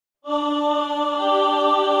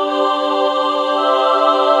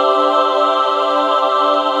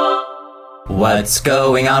What's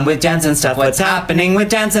going on with dance and stuff? What's happening with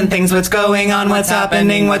dance and things? What's going on? What's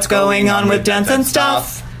happening? What's going on with dance and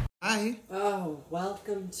stuff? Hi. Oh,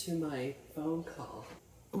 welcome to my phone call.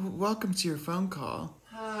 Welcome to your phone call.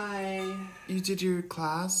 Hi. You did your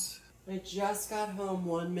class? I just got home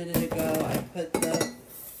 1 minute ago. I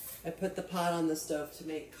put the pot on the stove to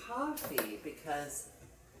make coffee because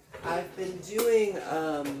I've been doing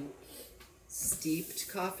steeped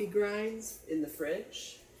coffee grinds in the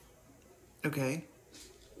fridge. Okay.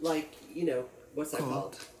 Like, you know, what's that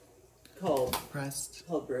called? Cold. Pressed.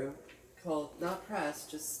 Cold brew. Cold, not pressed,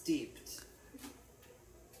 just steeped.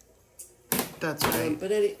 That's right.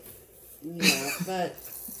 But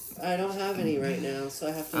I don't have any right now, so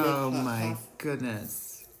I have to make Oh hot my coffee.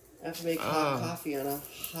 goodness. I have to make hot coffee on a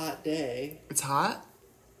hot day. It's hot?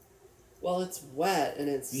 Well, it's wet and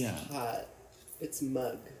it's Yeah. hot. It's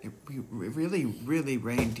mug. It really, really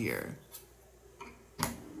rained here.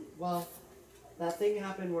 Well, that thing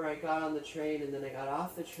happened where I got on the train and then I got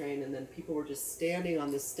off the train and then people were just standing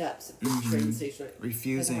on the steps at the train station.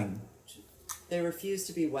 Refusing. They refused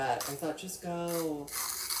to be wet. I thought, just go.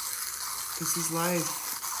 This is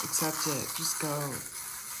life. Accept it. Just go.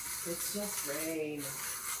 It's just rain.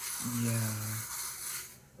 Yeah.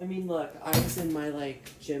 I mean, look, I was in my,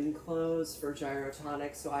 gym clothes for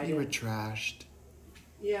Gyrotonic, so I You were didn't... trashed.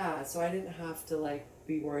 Yeah, so I didn't have to,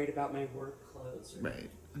 be worried about my work clothes. Right.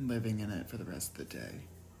 And living in it for the rest of the day.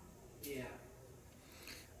 Yeah.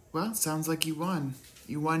 Well, sounds like you won.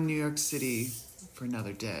 You won New York City for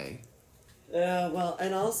another day. Well,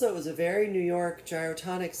 and also it was a very New York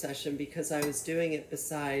Gyrotonic session because I was doing it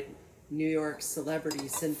beside New York celebrity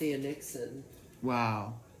Cynthia Nixon.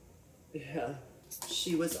 Wow. Yeah.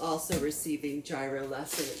 She was also receiving gyro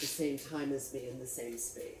lesson at the same time as me in the same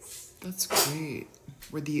space. That's great.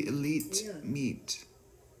 Where the elite meet.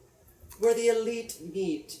 Where the elite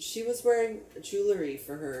meet. She was wearing jewelry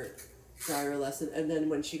for her gyro lesson, and then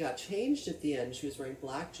when she got changed at the end, she was wearing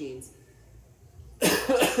black jeans,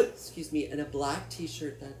 excuse me, and a black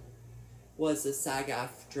t-shirt that was a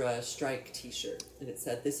SAG-AFTRA strike t-shirt, and it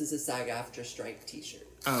said, "This is a SAG-AFTRA strike t-shirt."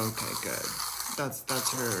 Oh, okay, good. That's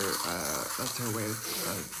her way of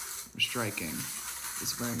striking,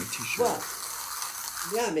 is wearing a t-shirt. Well,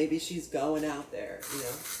 yeah, maybe she's going out there, you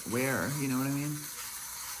know. Where? You know what I mean?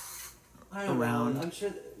 I don't Around. know. I'm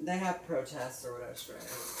sure they have protests or whatever. Strike.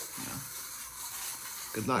 Yeah.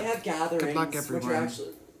 Good luck. They have gatherings. Good luck, Which everyone. are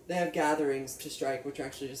actually, they have gatherings to strike, which are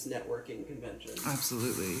actually just networking conventions.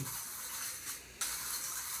 Absolutely.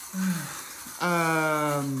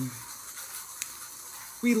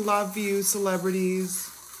 We love you, celebrities.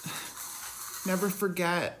 Never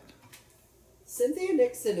forget. Cynthia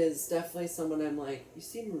Nixon is definitely someone I'm like, you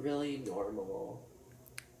seem really normal.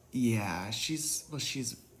 Yeah, she's a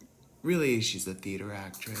theater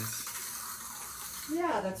actress.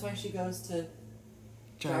 Yeah, that's why she goes to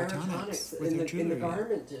Gyrotonics with in her the jewelry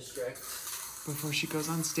garment district. before she goes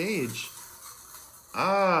on stage.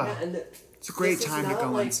 Ah, Yeah, it's a great this is time to not go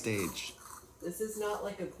on like- stage. This is not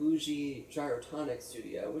like a bougie Gyrotonic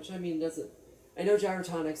studio, which I mean doesn't. I know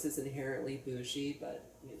Gyrotonics is inherently bougie, but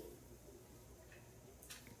you know.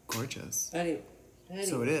 Gorgeous. Anyway.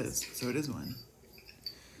 So it is. So it is one.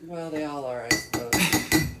 Well, they all are, I suppose.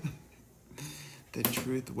 The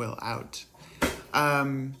truth will out.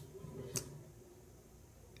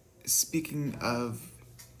 Speaking of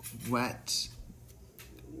wet,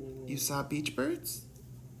 you saw Beach Birds?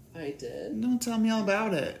 I did. No, tell me all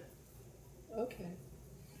about it. Okay.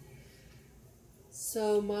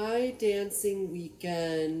 So my dancing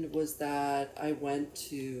weekend was that I went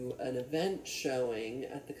to an event showing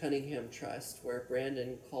at the Cunningham Trust where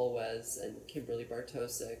Brandon Colwez and Kimberly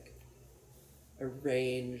Bartosik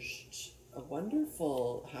arranged a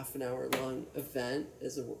wonderful half-an-hour-long event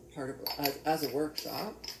as a as a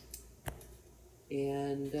workshop,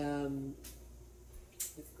 and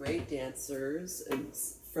with great dancers and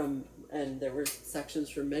there were sections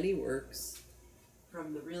from many works.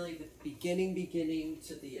 From the beginning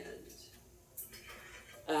to the end,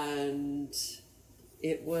 and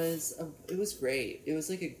it was great. It was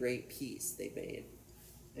like a great piece they made,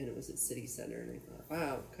 and it was at City Center. And I thought,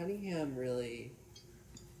 wow, Cunningham really.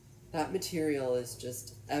 That material is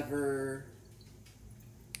just Evergreen.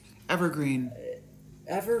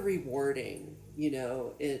 ever rewarding. You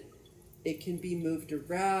know, it can be moved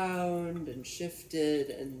around and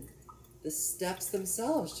shifted, and the steps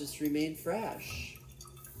themselves just remain fresh.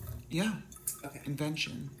 Yeah. Okay.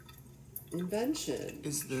 Invention Is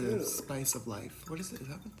the true. spice of life. What is it? Is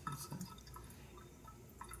that what this says?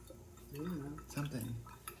 Yeah. Something.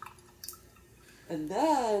 And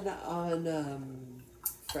then on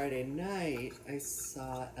Friday night, I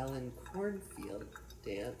saw Ellen Cornfield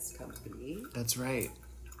Dance Company. That's right.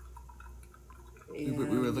 We And were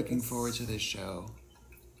it looking was- forward to this show.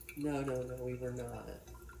 No, we were not.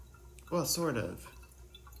 Well, sort of.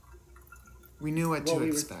 We knew what Well, to we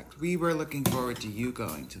were- expect. We were looking forward to you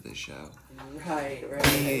going to the show. Right.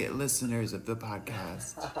 The listeners of the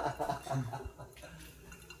podcast.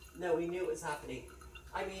 No, we knew it was happening.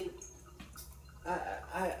 I mean,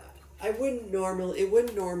 I wouldn't normally. It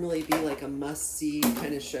wouldn't normally be like a must see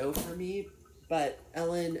kind of show for me, but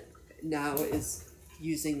Ellen now is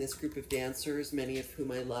using this group of dancers, many of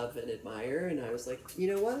whom I love and admire, and I was like, you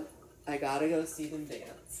know what? I gotta go see them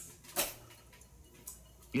dance.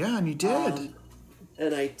 Yeah, and you did.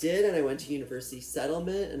 And I did, and I went to University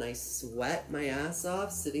Settlement, and I sweat my ass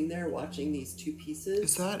off sitting there watching these two pieces.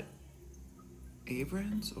 Is that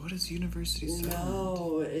Abrams? What is University Settlement?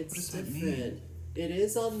 No, it's What does that different. mean? It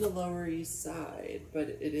is on the Lower East Side, but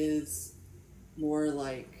it is more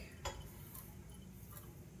like.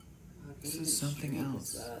 This is something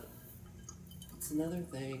else. It's another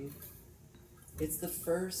thing. It's the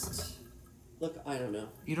first. Look, I don't know.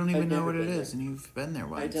 You don't even I've know never what it been is, and you've been there I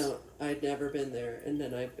once. don't. I'd never been there, and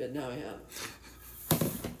then I've been. Now I have.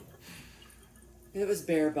 It was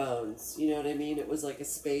bare bones. You know what I mean? It was like a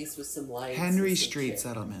space with some lights. Henry and some Street chairs.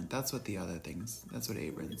 Settlement. That's what the other things. That's what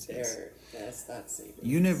Abrams is. There. Yes, that's Abrams.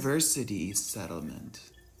 University Settlement.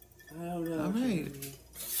 I don't know. All right.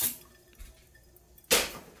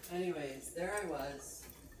 Anyways, there I was.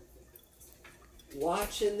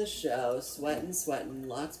 Watching the show, sweating,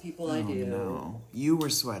 lots of people I Oh do. no! You were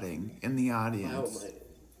sweating in the Oh audience. my.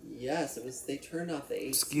 Yes, it was. They turned off the AC.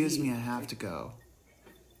 Excuse me, I have to go.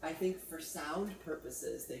 I think for sound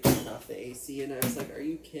purposes, they turned off the AC, and I was like, "Are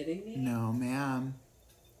you kidding me?" No, ma'am.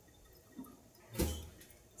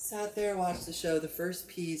 Sat there, watched the show. The first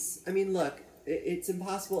piece. I mean, look, it's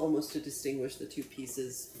impossible almost to distinguish the two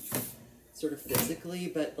pieces, sort of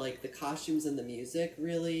physically, but like the costumes and the music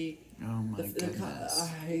really. Oh my goodness.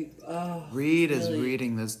 Reed is really-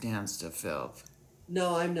 reading this dance to filth.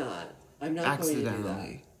 No, I'm not. I'm not going to do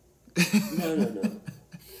that. Accidentally.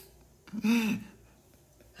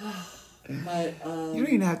 No. But You don't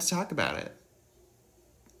even have to talk about it.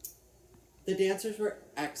 the dancers were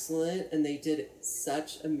excellent, and they did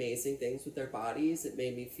such amazing things with their bodies. It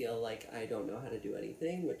made me feel like I don't know how to do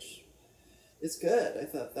anything, which is good. I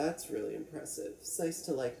thought that's really impressive. It's nice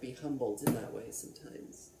to like be humbled in that way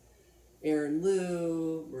sometimes. Aaron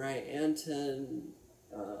Liu, Mariah Anton,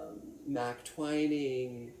 Mac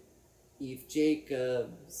Twining, Eve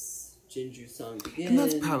Jacobs, Jinju Song Begin. And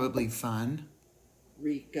that's probably fun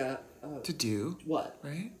Rika. to do, What?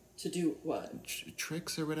 right? To do what?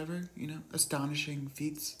 Tricks or whatever, astonishing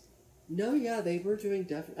feats. No, yeah, they were doing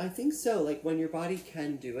definitely. I think so. Like when your body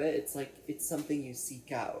can do it, it's like it's something you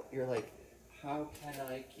seek out. You're like, how can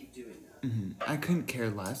I keep doing that? I couldn't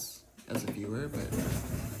care less as a viewer, but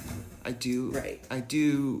I do. Right. I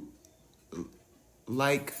do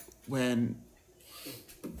like when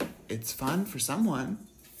it's fun for someone.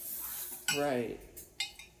 Right.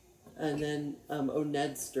 And then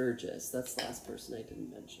Ned Sturgis. That's the last person I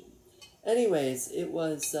didn't mention. Anyways, it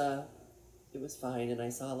was fine, and I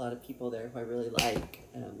saw a lot of people there who I really like.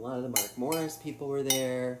 A lot of the Mark Morris people were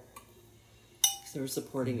there. They were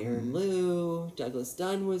supporting Aaron Liu. Douglas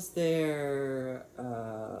Dunn was there.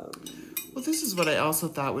 Well, this is what I also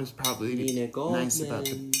thought was probably Nina Goldman. nice about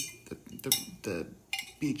the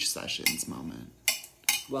beach sessions moment.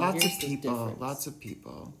 Well, Lots here's of the people. difference. Lots of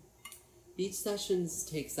people. Beach Sessions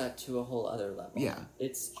takes that to a whole other level. Yeah.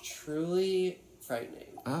 It's truly frightening.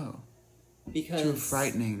 Oh, Because to a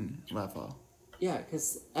frightening level. Yeah,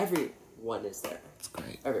 because everyone is there. It's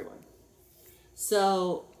great. Everyone.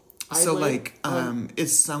 So So, went like, on-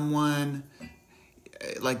 is someone,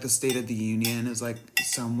 like, the State of the Union is, like,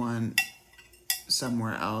 someone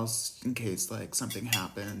somewhere else in case, like, something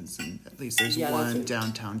happens, and at least there's Yeah, that's one what-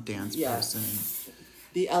 downtown dance Yeah. person.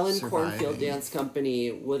 the Ellen surviving. Cornfield Dance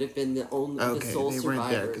Company would have been the only Okay, the sole they survivors.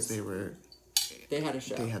 weren't there because they They had a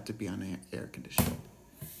show. they had to be on air conditioning.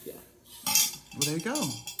 Yeah. Well, there you go.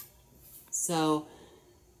 So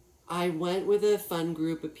I went with a fun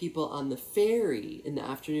group of people on the ferry in the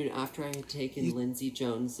afternoon after I had taken You Lindsay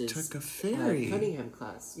Jones's took a ferry. Cunningham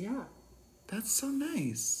class. Yeah. That's so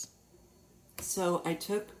nice. So I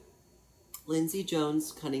took Lindsay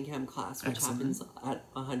Jones Cunningham class, which Excellent. happens at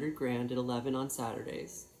 $100,000 at 11 on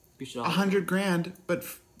Saturdays. You should all $100,000, but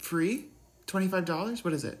free? $25?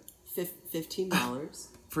 What is it? $15.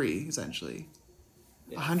 Free, essentially.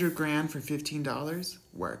 Yeah. $100,000 for $15?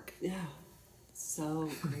 Work. Yeah, so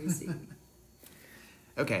crazy.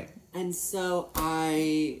 Okay. And so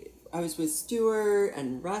I I was with Stuart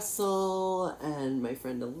and Russell and my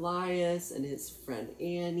friend Elias and his friend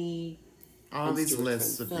Annie. All and these Stuart's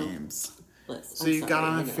lists of friend Phil. names. Lists. So I'm you sorry, got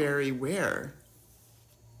on I a know. ferry where?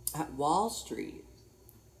 At Wall Street.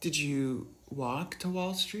 Did you walk to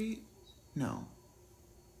Wall Street? No.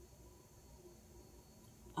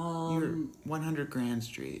 You're 100 Grand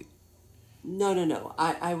Street. No.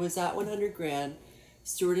 I was at 100 Grand.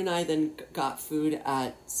 Stuart and I then got food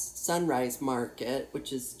at Sunrise Market,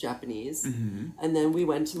 which is Japanese. And then we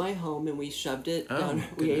went to my home and we shoved it down.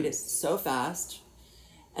 We ate it goodness. so fast.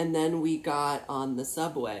 And then we got on the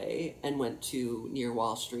subway and went to near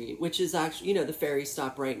Wall Street, which is actually, the ferry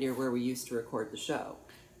stop right near where we used to record the show.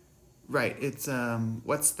 Right. It's,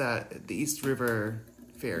 what's that? The East River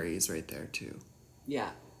Ferry is right there, too. Yeah.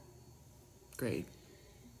 Great.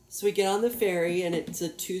 So we get on the ferry and it's a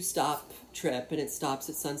 2-stop trip and it stops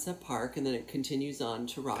at Sunset Park and then it continues on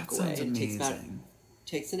to Rockaway. That sounds amazing. It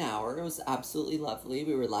takes an hour. It was absolutely lovely.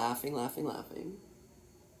 We were laughing.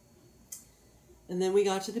 And then we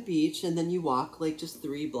got to the beach and then you walk like just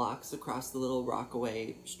 3 blocks across the little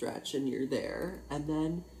Rockaway stretch and you're there. And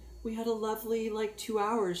then we had a lovely 2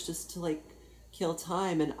 hours just to kill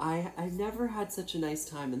time, and I never had such a nice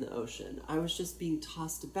time in the ocean. I was just being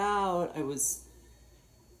tossed about. It was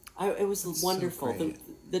That's wonderful. so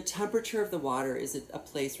great. The temperature of the water is a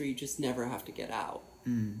place where you just never have to get out.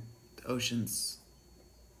 The ocean's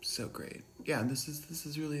so great. Yeah, this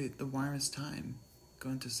is really the warmest time.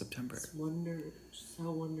 Going to September. It's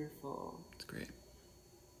so wonderful. It's great.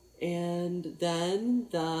 And then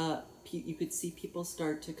you could see people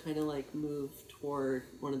start to kind of move toward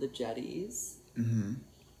one of the jetties. Mm-hmm.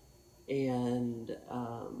 And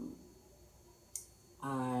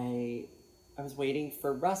I was waiting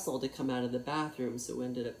for Russell to come out of the bathroom, so we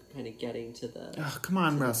ended up kind of getting to the... Oh, come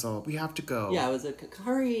on, Russell. We have to go. Yeah, it was a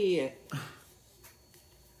hurry.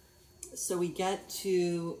 So we get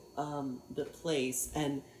to the place,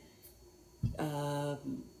 and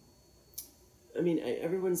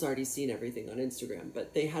everyone's already seen everything on Instagram,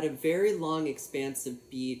 but they had a very long, expansive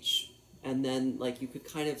beach, and then you could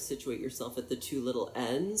kind of situate yourself at the 2 little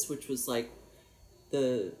ends, which was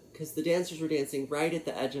because the dancers were dancing right at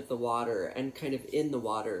the edge of the water and kind of in the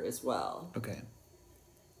water as well. Okay.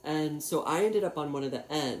 And so I ended up on one of the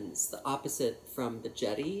ends, the opposite from the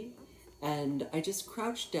jetty, and I just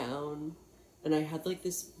crouched down and I had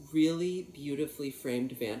this really beautifully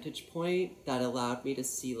framed vantage point that allowed me to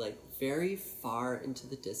see very far into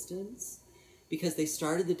the distance, because they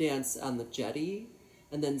started the dance on the jetty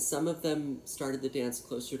and then some of them started the dance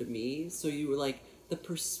closer to me. So you were the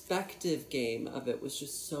perspective game of it was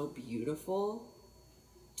just so beautiful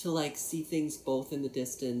to see things both in the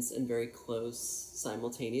distance and very close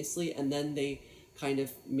simultaneously. And then they kind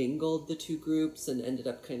of mingled the 2 groups and ended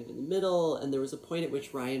up kind of in the middle. And there was a point at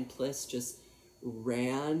which Ryan Pliss just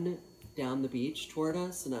ran down the beach toward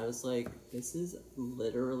us. And I was like, this is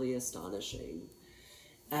literally astonishing.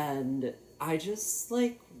 And I just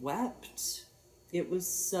wept. It was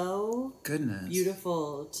so Goodness.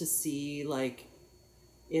 beautiful to see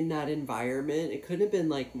in that environment. It couldn't have been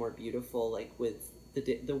more beautiful with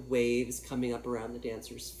the waves coming up around the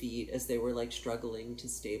dancers' feet as they were struggling to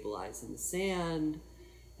stabilize in the sand,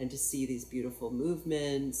 and to see these beautiful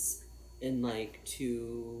movements and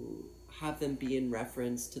to have them be in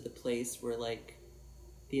reference to the place where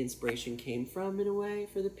the inspiration came from in a way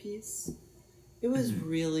for the piece. It was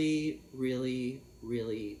really, really,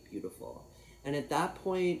 really beautiful. And at that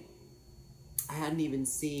point, I hadn't even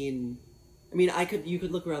seen... you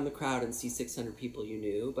could look around the crowd and see 600 people you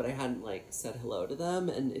knew, but I hadn't said hello to them.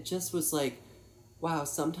 And it just was wow,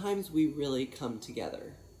 sometimes we really come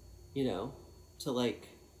together, to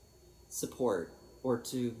support or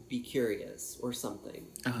to be curious or something.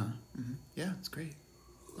 Uh-huh. Mm-hmm. Yeah, it's great.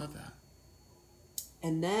 Love that.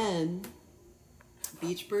 And then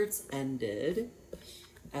Beach Birds ended,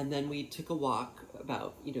 and then we took a walk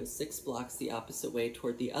about 6 blocks the opposite way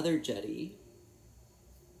toward the other jetty.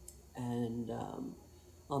 And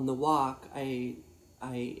on the walk, I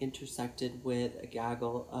intersected with a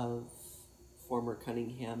gaggle of former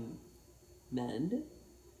Cunningham men,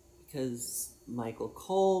 because Michael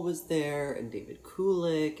Cole was there, and David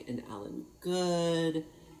Kulik, and Alan Good,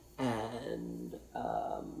 and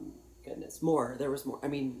more. There was more.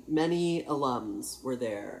 Many alums were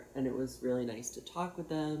there, and it was really nice to talk with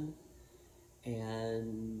them.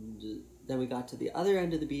 And then we got to the other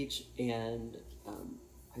end of the beach, and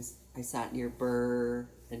I sat near Burr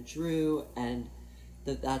and Drew, and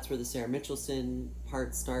that's where the Sarah Mitchelson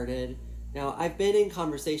part started. Now, I've been in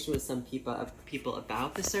conversation with some people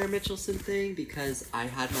about the Sarah Mitchelson thing, because I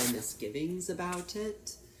had my misgivings about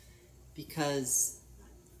it, because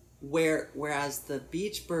Whereas the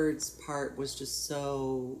Beach Birds part was just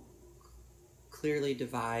so clearly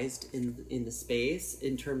devised in the space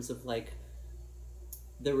in terms of like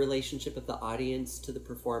the relationship of the audience to the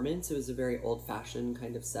performance. It was a very old-fashioned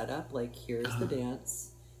kind of setup. Like, here's the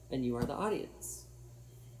dance, and you are the audience.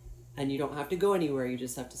 And you don't have to go anywhere, you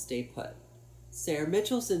just have to stay put. Sarah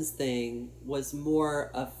Mitchelson's thing was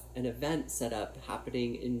more of an event setup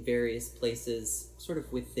happening in various places, sort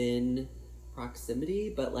of within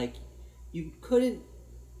proximity, but like, you couldn't,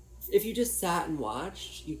 if you just sat and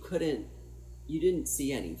watched, you didn't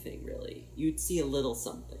see anything really. You'd see a little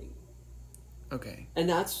something. Okay. And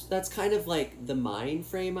that's kind of like the mind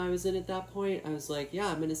frame I was in at that point. I was like, yeah,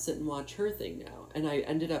 I'm gonna sit and watch her thing now. And I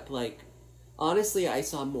ended up like, honestly, I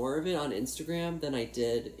saw more of it on Instagram than I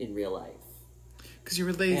did in real life. Because you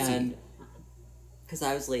were lazy. And because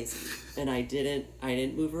I was lazy, and I didn't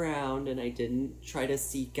move around, and I didn't try to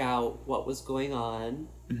seek out what was going on.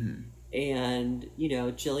 Mm-hmm. And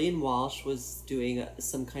Jillian Walsh was doing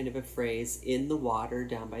some kind of a phrase in the water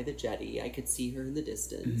down by the jetty. I could see her in the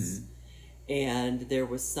distance. Mm-hmm. And there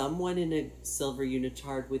was someone in a silver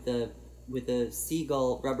unitard with a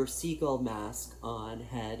rubber seagull mask on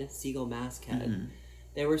head, seagull mask head. Mm-hmm.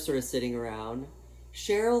 They were sort of sitting around.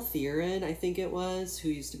 Cheryl Theron, I think it was, who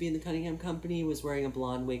used to be in the Cunningham Company, was wearing a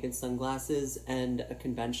blonde wig and sunglasses and a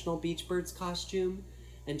conventional Beach Birds costume.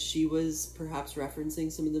 And she was perhaps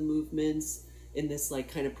referencing some of the movements in this like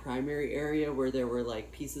kind of primary area where there were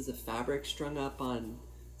like pieces of fabric strung up on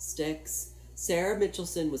sticks. Sarah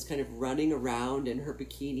Mitchelson was kind of running around in her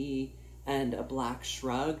bikini and a black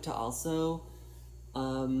shrug to also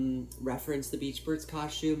reference the Beach Birds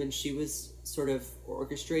costume, and she was sort of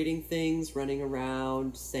orchestrating things, running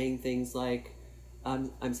around, saying things like,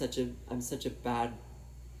 "I'm such a bad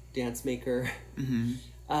dance maker."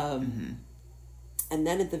 Mm-hmm. And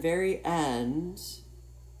then at the very end,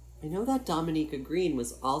 I know that Dominica Green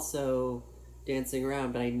was also dancing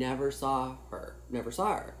around, but I never saw her.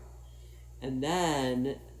 And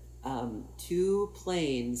then 2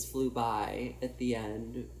 planes flew by at the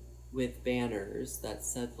end with banners that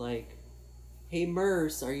said like, "Hey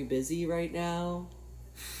Merce, are you busy right now?"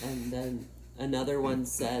 And then another one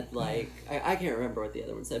said like, I can't remember what the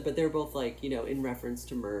other one said, but they're both like, in reference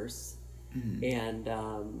to Merce. Mm-hmm. And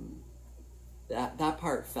that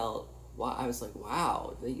part felt, I was like,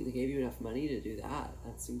 wow, they gave you enough money to do that.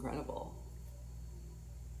 That's incredible.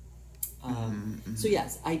 So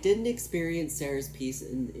yes, I didn't experience Sarah's piece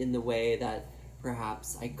in the way that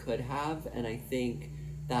perhaps I could have, and I think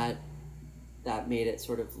that made it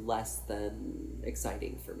sort of less than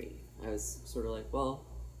exciting for me. I was sort of like, well,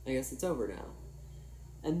 I guess it's over now.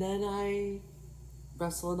 And then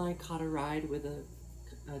Russell and I caught a ride with a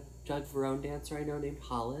Judge Verone dancer I know named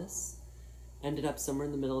Hollis. Ended up somewhere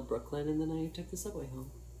in the middle of Brooklyn, and then I took the subway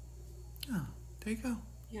home. Oh, there you go.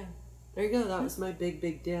 Yeah. There you go. That was my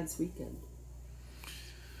big dance weekend.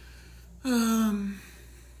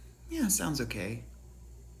 Yeah, sounds okay.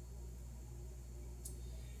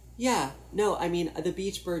 Yeah. No, I mean, the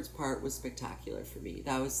Beach Birds part was spectacular for me.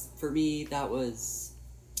 It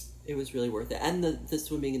was really worth it. And the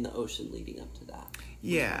swimming in the ocean leading up to that.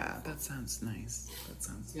 Yeah, that sounds nice.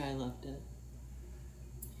 Yeah, I loved it.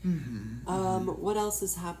 Mm-hmm. What else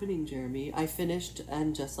is happening, Jeremy? I finished,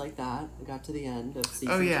 and just like that, I got to the end of season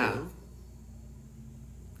 2. Oh, yeah.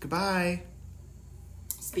 Goodbye.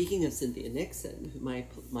 Speaking of Cynthia Nixon, my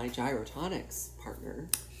Gyrotonics partner.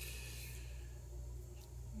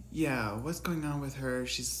 Yeah, what's going on with her?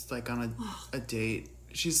 She's like on a date.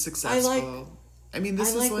 She's successful.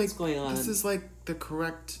 This is what's going on. This is like the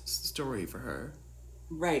correct story for her.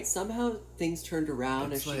 Right. Somehow things turned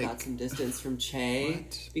around as she got some distance from Che.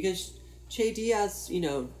 What? Because Che Diaz,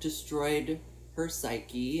 destroyed her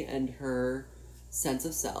psyche and her sense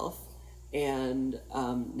of self. And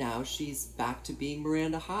now she's back to being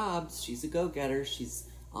Miranda Hobbs. She's a go-getter. She's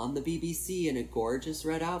on the BBC in a gorgeous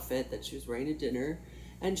red outfit that she was wearing at dinner.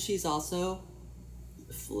 And she's also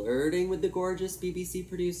flirting with the gorgeous BBC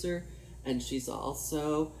producer. And she's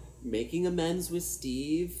also making amends with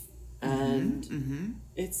Steve. And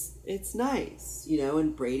it's nice,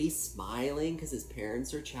 and Brady's smiling because his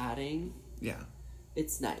parents are chatting. Yeah,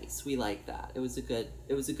 it's nice. We like that. It was a good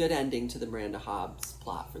ending to the Miranda Hobbs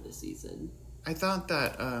plot for the season. I thought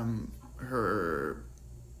that her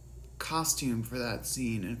costume for that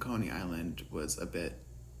scene in Coney Island was a bit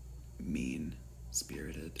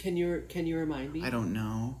mean-spirited. Can you remind me? I don't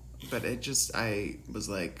know, but I was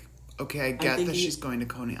like, okay, I get that she's going to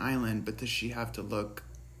Coney Island, but does she have to look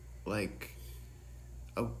like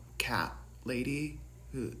a cat lady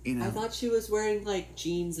who, I thought she was wearing like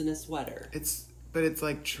jeans and a sweater. It's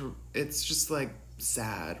just like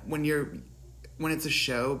sad when it's a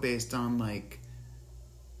show based on like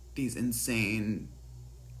these insane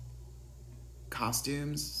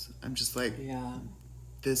costumes. I'm just like, Yeah.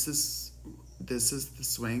 This is the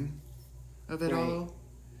swing of it Right. all.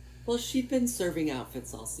 Well, she'd been serving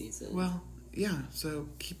outfits all season. Well, yeah, so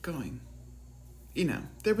keep going. You know,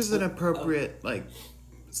 there was an appropriate like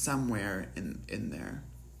somewhere in there.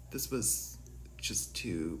 This was just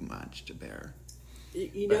too much to bear.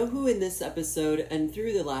 You know who in this episode and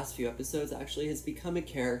through the last few episodes actually has become a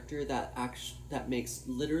character that makes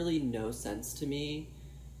literally no sense to me?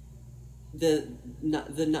 The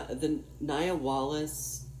Nia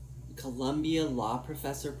Wallace, Columbia law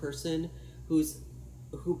professor person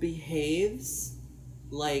who behaves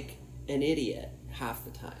like an idiot half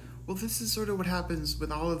the time. Well, this is sort of what happens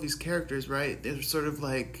with all of these characters, right? They're sort of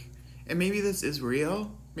like, and maybe this is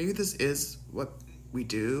real. Maybe this is what we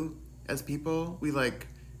do as people. We like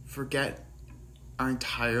forget our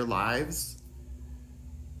entire lives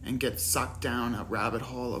and get sucked down a rabbit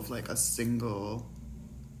hole of like a single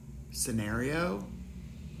scenario.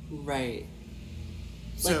 Right.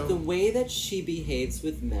 So, Like the way that she behaves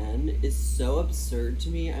with men is so absurd to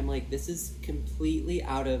me. I'm like, this is completely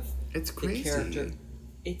out of it's crazy. the character.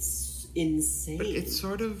 It's insane. But it's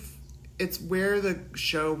sort of, it's where the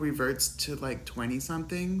show reverts to like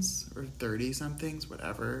 20-somethings or 30-somethings,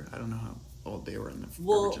 whatever. I don't know how old they were in the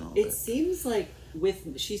original. It but- seems like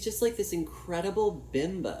she's just like this incredible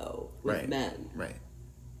bimbo with right, men. Right.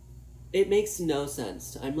 It makes no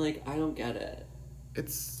sense. I'm like, I don't get it.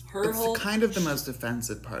 It's Her whole kind of the most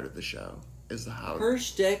offensive part of the show is how her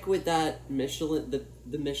shtick with that Michelin,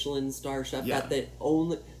 the Michelin star chef Yeah. that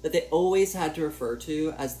they always had to refer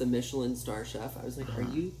to as the Michelin star chef. I was like, are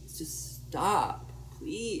you just stop,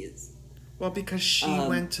 please? well, because she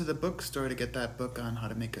went to the bookstore to get that book on how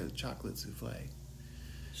to make a chocolate souffle.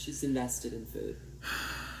 She's invested in food.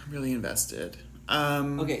 Really invested.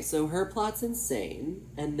 Okay, so her plot's insane,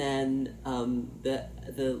 and then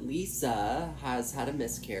the Lisa has had a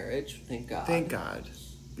miscarriage. Thank God. Thank God.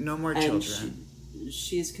 No more And children.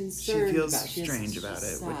 she's concerned. She feels she's strange about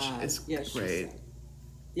it, which sad. is she's great. sad.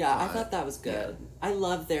 Yeah, I But, thought that was good. yeah. I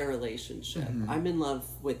love their relationship. I'm in love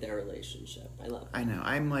with their relationship. I love it. I know.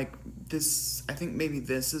 I'm like this. I think maybe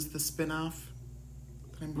this is the spin-off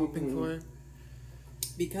that I'm hoping for.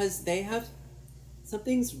 Because they have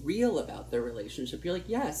something's real about their relationship. You're like,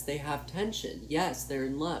 yes, they have tension. Yes, they're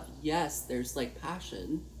in love. Yes, there's like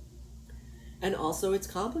passion. And also it's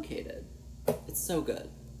complicated. It's so good.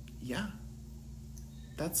 Yeah.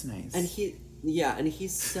 That's nice. And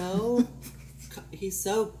he's so he's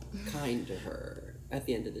so kind to her at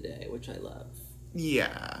the end of the day, which I love.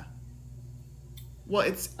 Yeah. Well,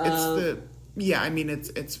 it's I mean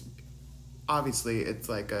it's obviously it's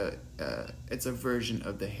like it's a version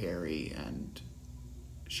of the Harry and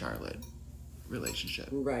Charlotte relationship.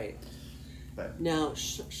 Right. But Now,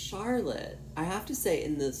 Charlotte, I have to say,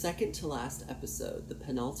 in the second to last episode, the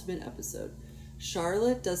penultimate episode,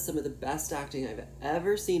 Charlotte does some of the best acting I've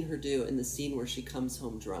ever seen her do in the scene where she comes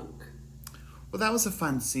home drunk. well, that was a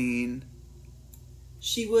fun scene,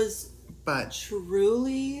 She was but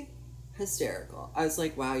truly hysterical. I was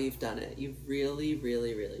like, wow, you've done it. You really,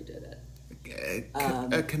 really, really did it.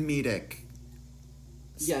 a comedic.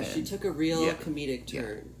 Yeah, spin. she took a real Yeah. comedic Yeah.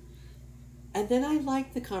 turn. And then I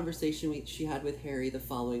liked the conversation she had with Harry the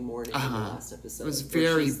following morning in the last episode. It was where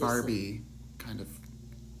very she's listening. Barbie kind of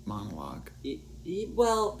monologue.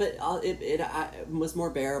 Well, but it was more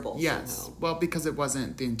bearable Yes. somehow. Well, because it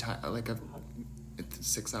wasn't the entire like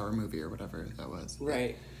it's a 6-hour movie or whatever that was.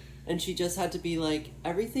 Right. And she just had to be like,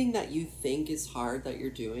 everything that you think is hard that you're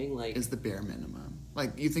doing, like, Is the bare minimum.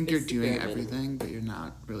 Like you think It's you're the doing bare minimum. everything, but you're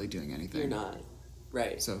not really doing anything. you're not.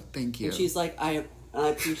 Right. So thank you. And she's like, I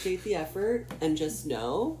appreciate the effort, and just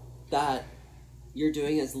know that you're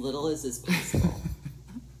doing as little as is possible.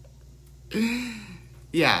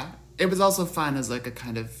 Yeah. It was also fun as like a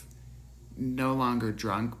kind of no longer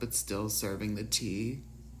drunk but still serving the tea.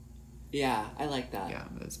 Yeah, I like that. Yeah,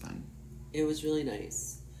 that was fun. It was really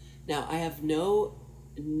nice. Now, I have no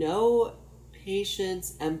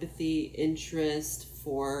patience, empathy, interest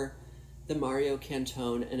for the Mario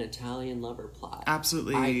Cantone and Italian lover plot.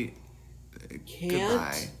 Absolutely. Can't,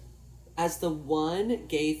 Goodbye. as the one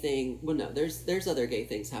gay thing, well, no, there's other gay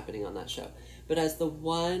things happening on that show, but as the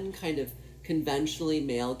one kind of conventionally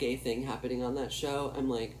male gay thing happening on that show, I'm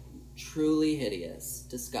like, truly hideous,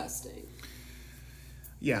 disgusting.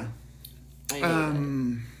 Yeah. I hate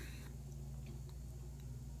it.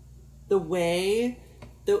 The way,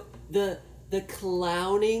 the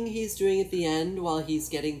clowning he's doing at the end while he's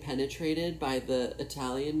getting penetrated by the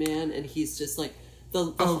Italian man, and he's just like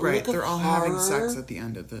the Oh, right. look of They're all having horror- sex at the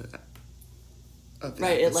end of the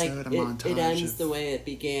right, episode. it ends the way it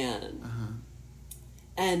began. Uh-huh.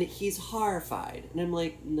 And he's horrified. And I'm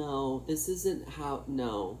like, no, this isn't how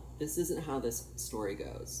this story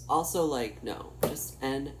goes. Also, like, no, just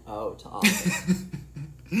N-O to all of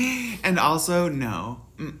it. And also, no.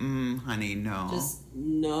 Honey, no. Just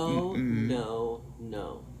no,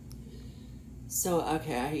 no. So,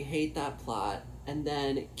 okay, I hate that plot. And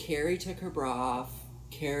then Carrie took her bra off.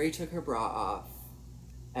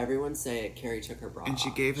 Everyone say it, Carrie took her bra off. And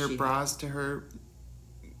she gave her bras to her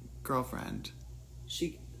girlfriend.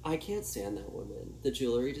 I can't stand that woman. The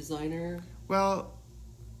jewelry designer. Well,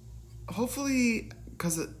 hopefully,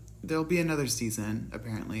 because there'll be another season,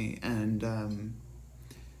 apparently, and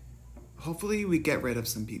hopefully we get rid of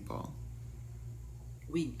some people.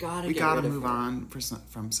 We gotta move on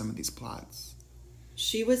from some of these plots.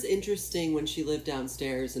 She was interesting when she lived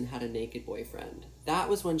downstairs and had a naked boyfriend. That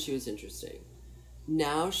was when she was interesting.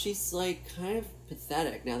 Now she's like kind of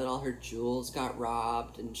pathetic now that all her jewels got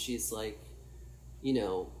robbed and she's like, you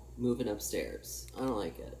know, moving upstairs. I don't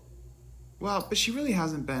like it. Well, but she really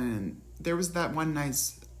hasn't been in... There was that one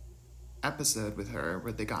nice episode with her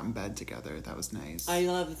where they got in bed together. That was nice. I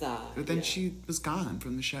love that. But then she was gone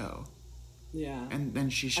from the show. Yeah. And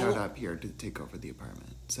then she showed up here to take over the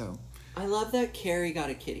apartment. So... I love that Carrie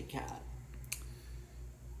got a kitty cat.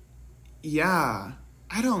 Yeah.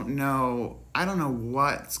 I don't know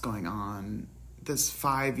what's going on. This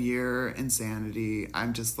 5-year insanity.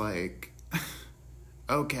 I'm just like...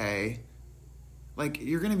 Okay. Like,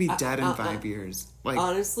 you're gonna be dead in 5 years. Like,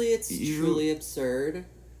 honestly, it's truly absurd.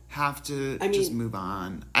 Have to just move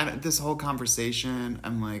on. This whole conversation,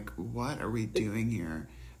 I'm like, what are we doing here?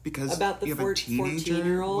 Because about the you have a teenager?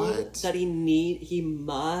 14-year-old that he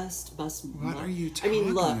must. What are you talking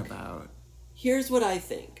about? Here's what I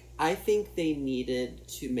think. I think they needed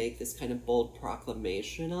to make this kind of bold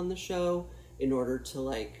proclamation on the show in order to,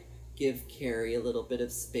 like, give Carrie a little bit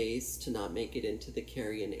of space to not make it into the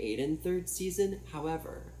Carrie and Aiden third season.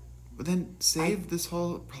 However... But then save this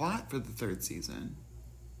whole plot for the third season.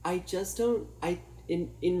 I just don't...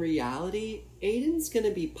 In reality, Aiden's going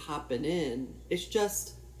to be popping in.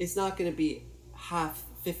 It's not going to be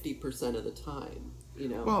 50% of the time, you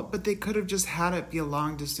know? Well, but they could have just had it be a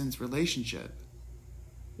long-distance relationship.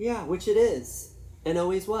 Yeah, which it is. And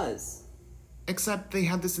always was. Except they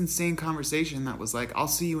had this insane conversation that was like, I'll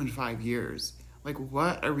see you in 5 years. Like,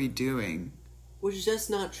 what are we doing? Which is just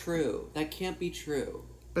not true. That can't be true.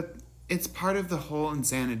 But it's part of the whole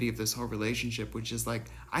insanity of this whole relationship, which is like,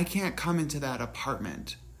 I can't come into that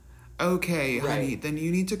apartment. Okay, honey, then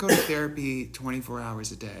you need to go to therapy 24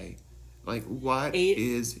 hours a day. Like, what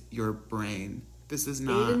is your brain? This is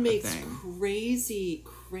not Aiden makes a thing.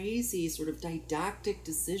 crazy sort of didactic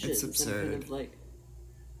decisions. It's absurd. And kind of like,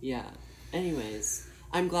 yeah. Anyways,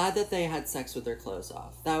 I'm glad that they had sex with their clothes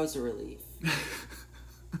off. That was a relief.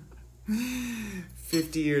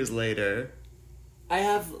 50 years later. I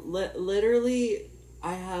have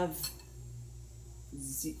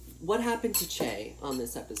what happened to Che on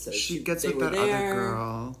this episode? She gets with that other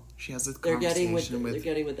girl. She has a conversation they're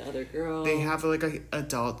getting with the other girl. They have like an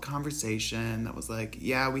adult conversation that was like,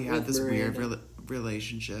 yeah, we had this weird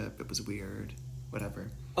relationship. It was weird.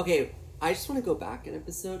 Whatever. Okay, I just want to go back an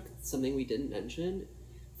episode, something we didn't mention.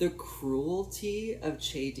 The cruelty of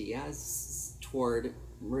Che Diaz toward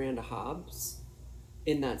Miranda Hobbs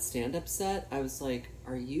in that stand-up set. I was like,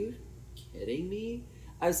 are you kidding me?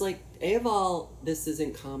 I was like, A of all, this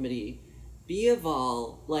isn't comedy. B of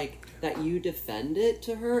all, like, that you defend it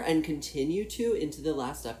to her and continue to into the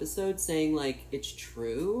last episode saying, like, it's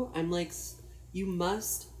true. I'm like, you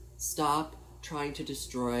must stop trying to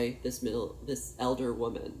destroy this elder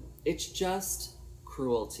woman. It's just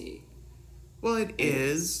cruelty. Well, it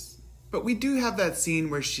is. But we do have that scene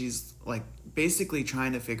where she's, like, basically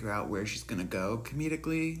trying to figure out where she's gonna go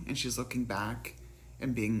comedically. And she's looking back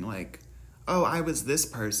and being like, oh, I was this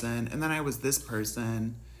person, and then I was this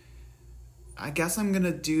person. I guess I'm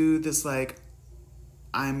gonna do this, like,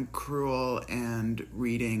 I'm cruel and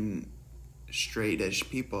reading straightish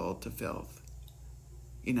people to filth.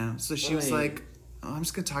 You know? So she was like, oh, I'm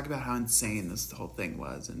just gonna talk about how insane this whole thing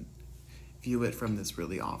was and view it from this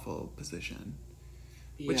really awful position.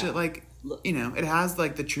 Yeah. Which, it, like, you know, it has,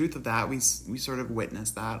 like, the truth of that. We sort of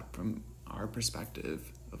witnessed that from our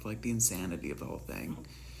perspective of, like, the insanity of the whole thing.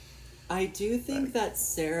 I do think that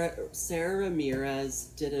Sarah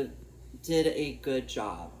Ramirez did a good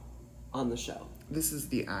job on the show. This is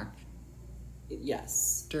the actor.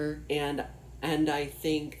 Yes. And I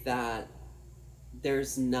think that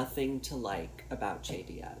there's nothing to like about Che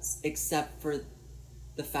Diaz except for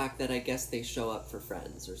the fact that I guess they show up for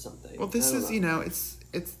friends or something. Well, this I don't is, know.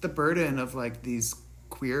 it's the burden of like these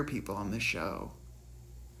queer people on this show.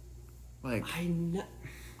 Like, I know.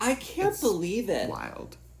 I can't it's believe it.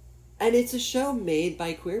 wild. And it's a show made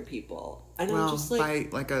by queer people. And Well, I'm just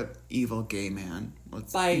like, by like a evil gay man.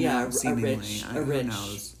 By, yeah, a seemingly. rich- a Who rich-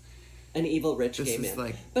 knows? an evil rich This gay is man.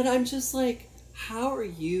 like- But I'm just like, how are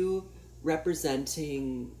you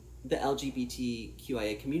representing the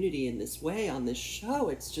LGBTQIA community in this way on this show?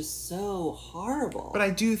 It's just so horrible. But I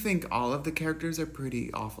do think all of the characters are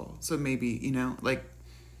pretty awful. So maybe, like,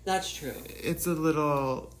 That's true. it's a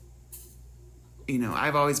little,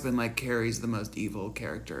 I've always been like, Carrie's the most evil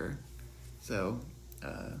character. So,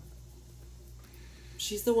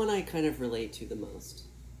 She's the one I kind of relate to the most.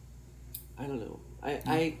 I don't know.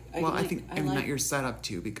 I that you're set up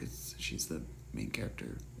to because she's the main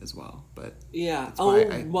character as well. But yeah. that's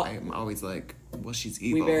why Well, I'm always like, well, she's we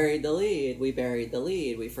evil. buried the lead.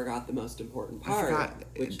 We forgot the most important I part. forgot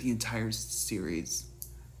which, the entire series.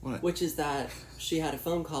 What? which is that she had a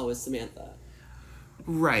phone call with Samantha.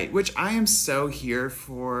 Right, which I am so here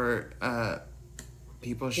for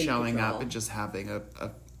people Kim showing Cattrall. up and just having a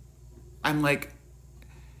I'm like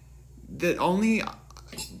the only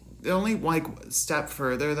like step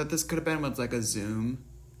further that this could have been was like a Zoom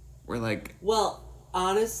where like Well,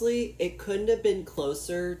 honestly, it couldn't have been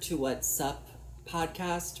closer to what Sup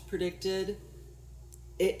podcast predicted.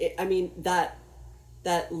 I mean, that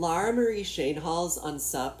Lara Marie Shanehalls on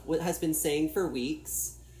Sup has been saying for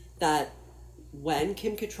weeks that when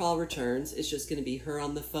Kim Cattrall returns, it's just going to be her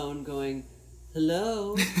on the phone going,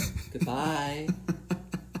 hello, goodbye.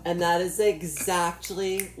 And that is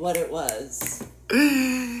exactly what it was.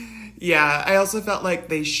 yeah, I also felt like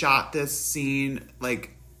they shot this scene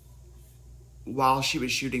like while she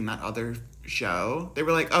was shooting that other show. They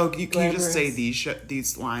were like, "Oh, can you just say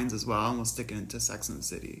these lines as well, and we'll stick it into Sex and the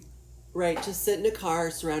City." Right, just sit in a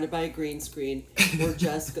car surrounded by a green screen, or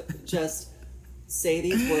just say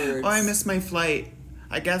these words. Oh, I missed my flight.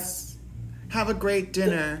 I guess have a great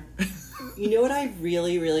dinner. You know what I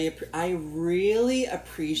really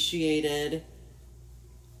appreciated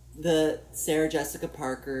the Sarah Jessica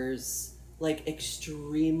Parker's like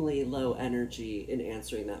extremely low energy in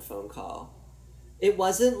answering that phone call. It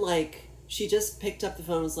wasn't like she just picked up the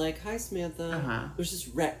phone and was like, "Hi, Samantha." Uh-huh. It was just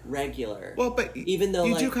regular. Well, but even though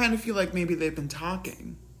you like, do kind of feel like maybe they've been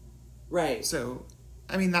talking. right. So,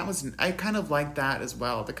 I mean, I kind of like that as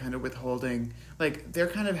well. The kind of withholding, like they're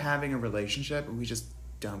kind of having a relationship, and we just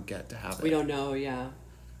don't get to have it. We don't know, yeah.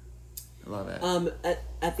 I love it.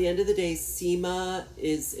 At the end of the day, Seema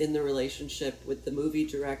is in the relationship with the movie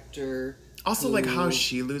director. Also, like how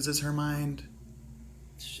she loses her mind.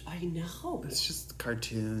 I know. It's just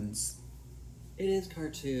cartoons. It is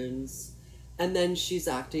cartoons. And then she's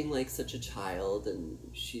acting like such a child, and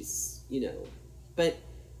she's, but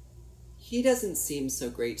he doesn't seem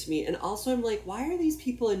so great to me. And also, I'm like, why are these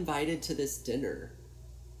people invited to this dinner?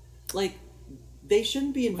 Like, they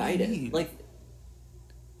shouldn't be What do you invited. mean?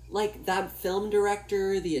 Like that film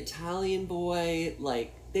director, the Italian boy,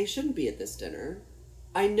 like, they shouldn't be at this dinner.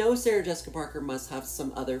 I know Sarah Jessica Parker must have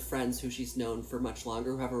some other friends who she's known for much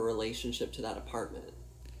longer who have a relationship to that apartment.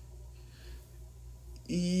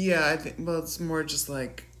 Yeah, I think. Well, it's more just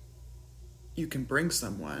like you can bring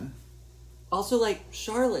someone. Also, like,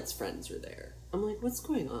 Charlotte's friends are there. I'm like, what's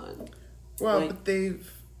going on? Well, Like- but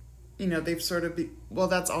they've sort of well,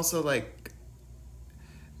 that's also like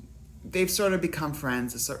they've sort of become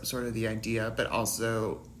friends. Is sort of the idea, but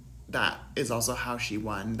also that is also how she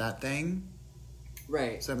won that thing.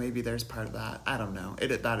 Right. So maybe there's part of that. I don't know.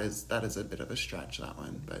 That is a bit of a stretch, that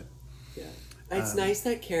one, but Yeah. It's nice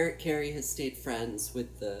that Carrie has stayed friends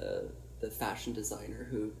with the fashion designer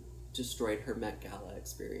who destroyed her Met Gala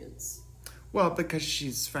experience. well, because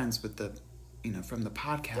she's friends with the from the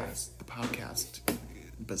podcast,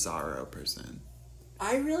 Bizarro person.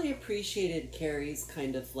 I really appreciated Carrie's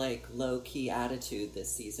kind of like low key attitude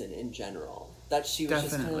this season in general. That she was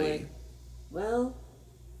just kind of Definitely. like, well,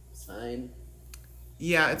 it's fine.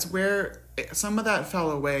 Yeah, it's where some of that fell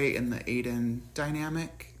away in the Aiden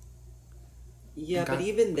dynamic. Yeah, It but got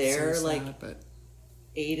even there, so like, sad, but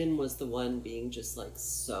Aiden was the one being just like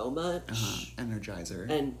so much. Energizer.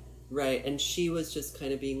 And right, and she was just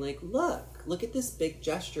kind of being like, look at this big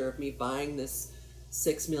gesture of me buying this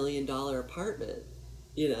 $6 million apartment,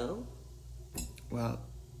 Well,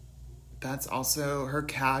 that's also her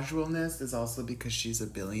casualness is also because she's a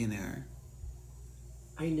billionaire.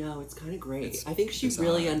 I know, it's kind of great. It's I think she bizarre.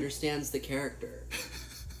 really understands the character.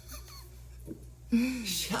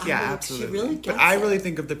 Absolutely. She really gets but I it. really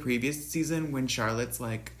think of the previous season when Charlotte's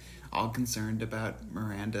like all concerned about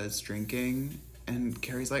Miranda's drinking, And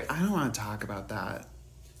Carrie's like, I don't want to talk about that.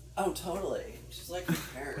 Oh, totally. She's like, who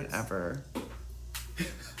cares? Whatever.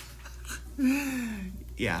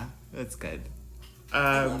 Yeah, that's good.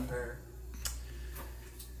 I love her.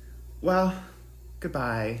 Well,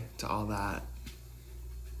 goodbye to all that.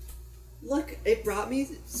 Look, it brought me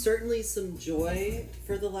certainly some joy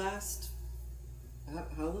for the last,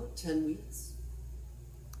 how long? 10 weeks?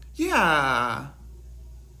 Yeah.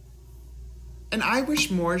 And I wish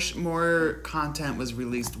more content was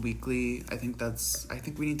released weekly. I think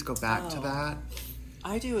we need to go back to that.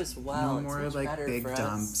 I do as well. No It's more much like better big for us.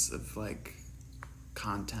 dumps of like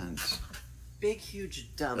content. Big,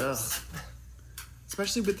 huge dumps. Ugh.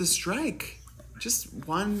 Especially with the strike. Just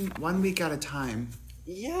one week at a time.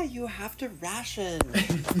 Yeah, you have to ration.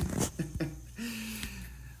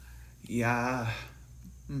 Yeah.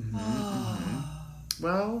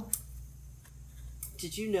 Well,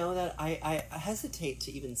 Did you know that I hesitate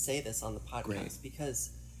to even say this on the podcast Great. because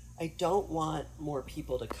I don't want more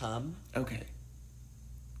people to come, okay.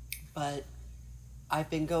 but I've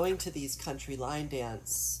been going to these country line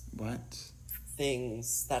dance What?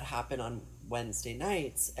 things that happen on Wednesday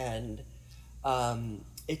nights, and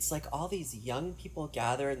it's like all these young people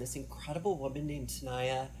gather, and this incredible woman named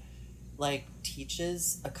Tanaya like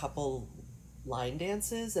teaches a couple line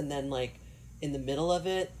dances, and then like in the middle of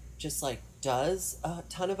it just like does a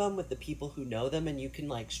ton of them with the people who know them, and you can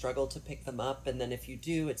like struggle to pick them up, and then if you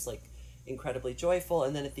do, it's like incredibly joyful,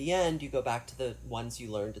 and then at the end you go back to the ones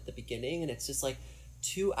you learned at the beginning, and it's just like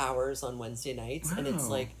 2 hours on Wednesday nights. And it's Wow.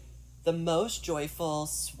 like the most joyful,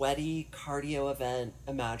 sweaty cardio event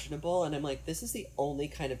imaginable, and I'm like, this is the only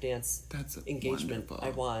kind of dance That's engagement wonderful. I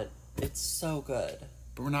want. It's so good.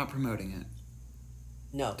 But we're not promoting it.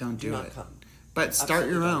 No, Don't do not it. come. But start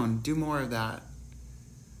your Absolutely own. Do more of that.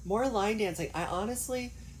 More line dancing. I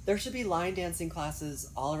honestly, there should be line dancing classes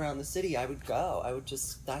all around the city. I would go. I would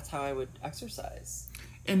just, that's how I would exercise.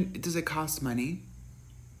 And does it cost money?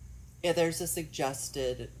 Yeah, there's a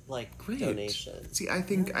suggested like Great. donation. See, I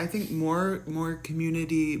think more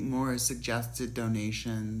community, more suggested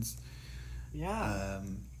donations. Yeah.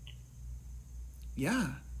 Yeah,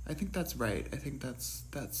 I think that's right. I think that's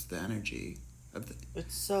the energy of the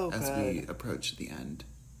It's so as good. we approach the end.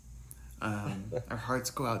 Our hearts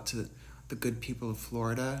go out to the good people of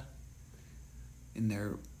Florida in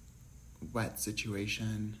their wet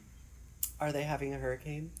situation. Are they having a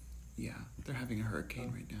hurricane? Yeah, they're having a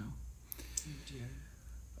hurricane right now. Oh,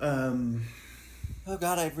 dear. Um, Oh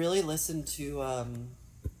God, I really listened to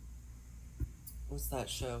what's that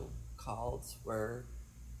show called where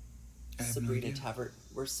I have no idea.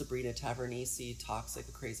 Sabrina Tavernisi talks like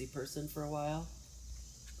a crazy person for a while.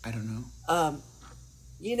 I don't know.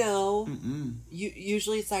 You know, Mm-mm.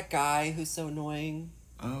 usually it's that guy who's so annoying.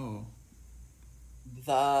 Oh,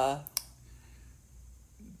 The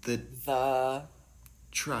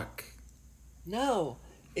truck. No,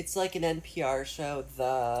 it's like an NPR show.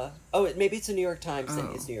 Maybe it's a New York Times thing.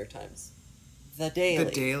 Oh. It's New York Times. The Daily.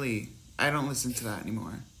 The Daily. I don't listen to that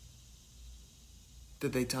anymore.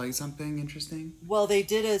 Did they tell you something interesting? Well, they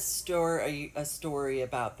did a story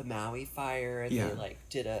about the Maui fire, and Yeah. they like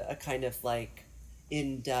did a kind of like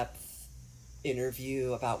in-depth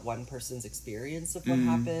interview about one person's experience of what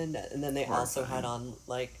happened, and then they also had on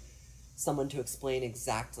like someone to explain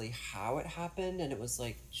exactly how it happened, and it was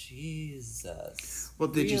like, Jesus. Well,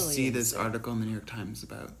 did you really see this insane. article in the New York Times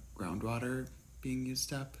about groundwater being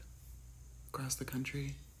used up across the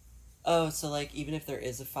country? Oh, so like even if there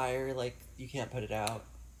is a fire, like you can't put it out.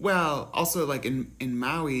 Well, also like in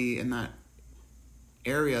Maui, in that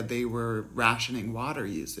area, they were rationing water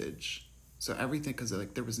usage. So everything, because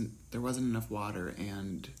like there wasn't enough water,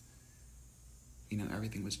 and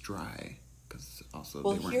everything was dry because also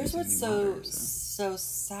Well, they weren't here's using what's any water. so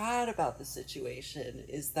sad about the situation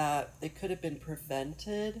is that it could have been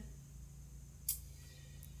prevented.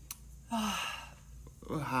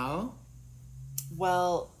 How?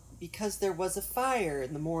 Well, because there was a fire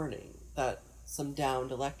in the morning that some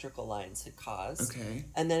downed electrical lines had caused. Okay.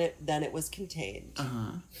 And then it was contained.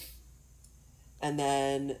 Uh-huh. And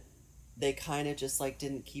then they kind of just like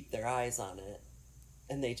didn't keep their eyes on it,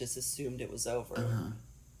 and they just assumed it was over. Uh-huh.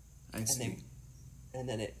 I see. And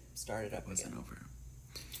then it started up It wasn't again. over.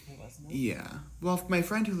 It wasn't. Yeah. Well, my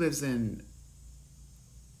friend who lives in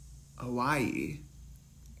Hawaii,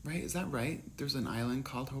 right? Is that right? There's an island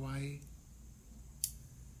called Hawaii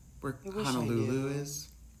where I wish I Honolulu knew. is.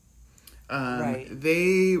 Right.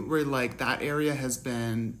 They were like, that area has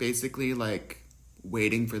been basically like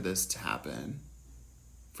waiting for this to happen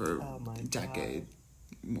for Oh my a decade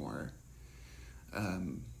more.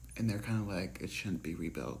 And they're kind of like, it shouldn't be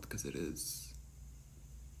rebuilt because it is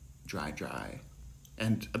dry.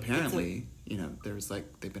 And apparently, there's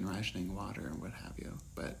they've been rationing water and what have you.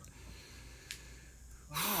 But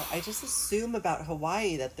wow, I just assume about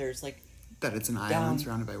Hawaii that there's that it's an island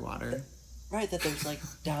surrounded by water. Right, that there's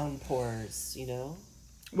downpours,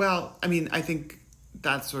 Well, I mean, I think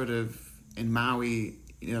that's sort of in Maui,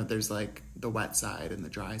 there's the wet side and the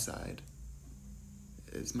dry side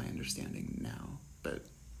is my understanding now.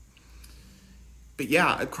 But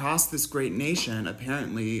yeah, across this great nation,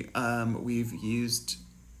 apparently, we've used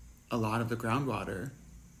a lot of the groundwater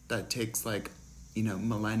that takes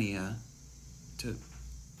millennia to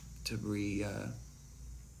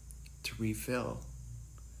refill.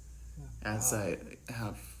 As I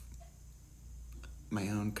have my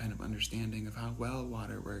own kind of understanding of how well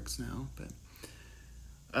water works now, but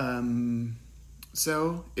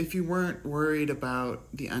so if you weren't worried about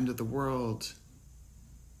the end of the world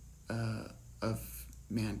of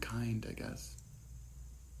mankind, I guess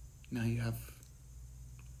now you have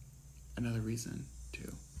another reason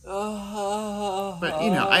to. But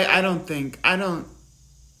I don't.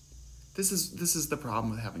 This is the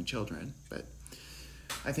problem with having children, but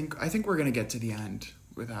I think we're gonna get to the end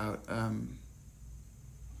without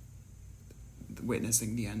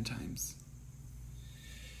witnessing the end times.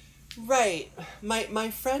 Right.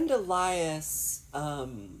 My friend Elias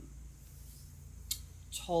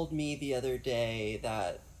told me the other day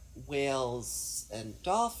that whales and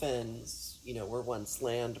dolphins, were once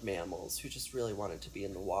land mammals who just really wanted to be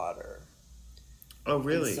in the water. Oh,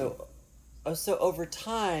 really? And so over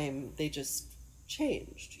time they just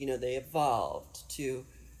changed. They evolved to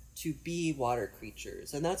be water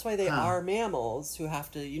creatures, and that's why they are mammals who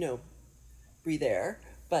have to breathe air,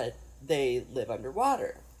 but they live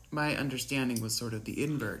underwater. My understanding was sort of the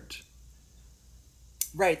invert.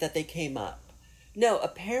 Right, that they came up. No,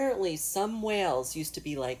 apparently some whales used to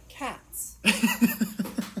be like cats.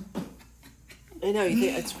 I know, you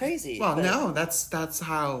think it's crazy. Well, no, that's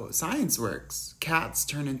how science works. Cats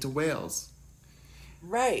turn into whales.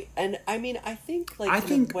 Right, and I mean, I think what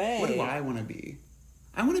do I want to be?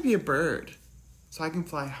 I want to be a bird, so I can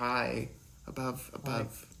fly high above,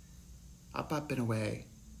 up and away.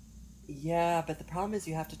 Yeah, but the problem is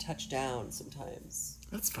you have to touch down sometimes.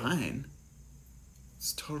 That's fine.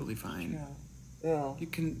 It's totally fine. Yeah. You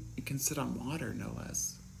can sit on water, no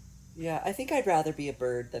less. Yeah, I think I'd rather be a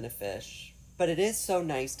bird than a fish, but it is so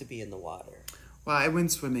nice to be in the water. Well, I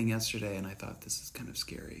went swimming yesterday, and I thought this is kind of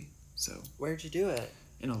scary. So. Where'd you do it?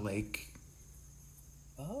 In a lake.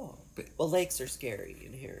 Oh. Well, lakes are scary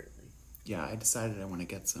inherently. Yeah, I decided I want to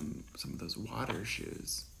get some of those water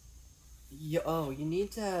shoes. You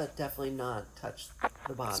need to definitely not touch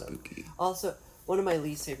the bottom. Spooky. Also, one of my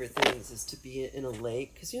least favorite things is to be in a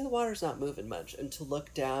lake, because the water's not moving much, and to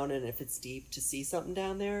look down, and if it's deep, to see something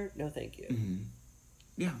down there, no thank you. Mm-hmm.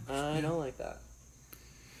 Yeah. I don't like that.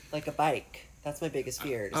 Like a bike. That's my biggest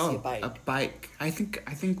fear, to see a bike. A bike. I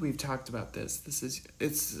think we've talked about this.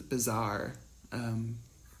 It's bizarre.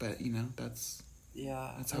 But that's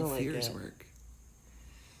how fears work.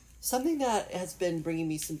 Something that has been bringing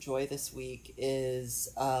me some joy this week is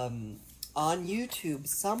on YouTube,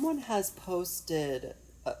 someone has posted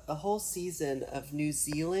a whole season of New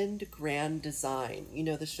Zealand Grand Design. You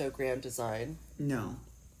know the show Grand Design? No.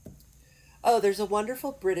 Oh, there's a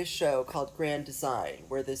wonderful British show called Grand Design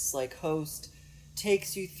where this host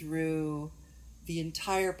takes you through the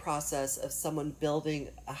entire process of someone building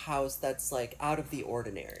a house that's out of the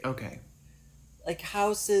ordinary. Okay.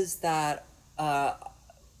 Houses that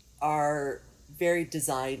are very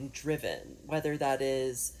design driven, whether that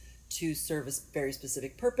is to serve a very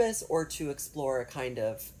specific purpose or to explore a kind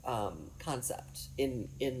of concept in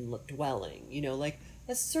dwelling, like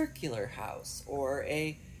a circular house or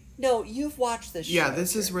no, you've watched this show. Yeah,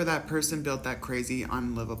 this is where that person built that crazy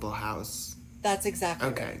unlivable house. That's exactly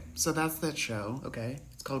okay. Right. So that's that show. Okay.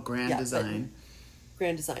 It's called Grand Design.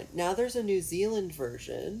 Grand Design. Now there's a New Zealand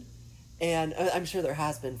version, and I'm sure there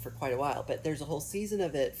has been for quite a while, but there's a whole season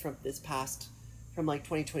of it from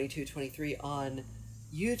 2022, 23 on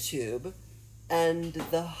YouTube, and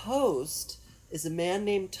the host is a man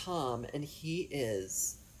named Tom, and he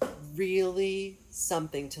is really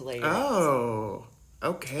something to lay eyes on. Oh,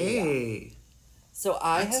 okay. Yeah. So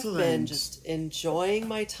I Excellent. have been just enjoying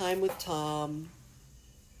my time with Tom.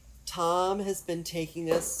 Tom has been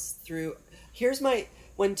taking us through...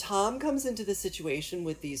 When Tom comes into the situation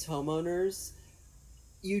with these homeowners,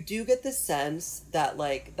 you do get the sense that,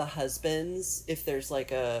 the husbands, if there's,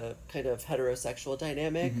 a kind of heterosexual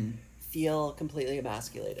dynamic, feel completely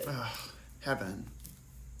emasculated. Ugh, heaven.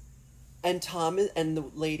 And Tom and the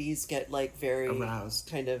ladies get, very...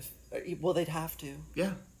 aroused. Kind of... Well, they'd have to.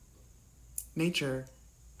 Yeah. Nature.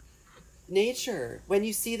 nature. When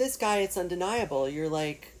you see this guy, it's undeniable. You're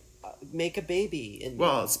like, make a baby. And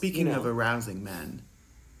Well, speaking of arousing men,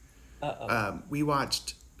 Uh-oh. we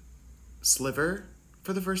watched Sliver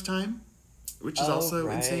for the first time, which is also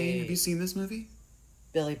insane. Have you seen this movie?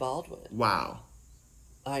 Billy Baldwin. Wow.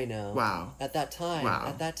 I know. Wow. At that time. Wow.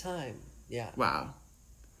 At that time. Yeah. Wow.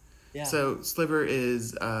 Yeah. So Sliver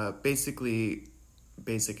is basically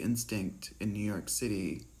Basic Instinct in New York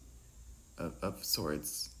City of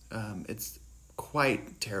sorts. It's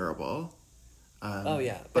quite terrible. Oh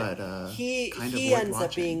yeah, but he kind of he worth ends up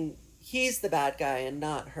watching. being he's the bad guy and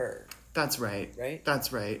not her. That's right. Right?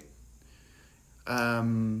 That's right.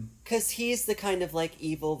 Because he's the kind of like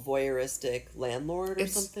evil voyeuristic landlord or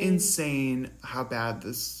It's something. insane how bad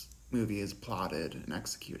this movie is plotted and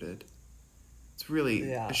executed. It's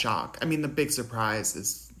really a shock. I mean, the big surprise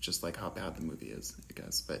is just like how bad the movie is, I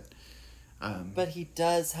guess. But he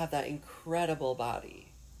does have that incredible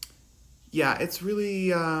body. Yeah, it's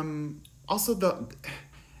really also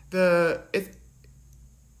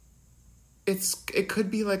it could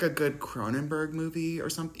be like a good Cronenberg movie or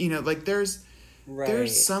something. You know, like there's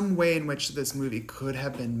some way in which this movie could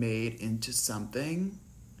have been made into something.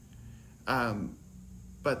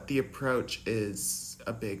 But the approach is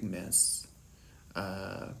a big miss.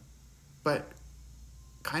 But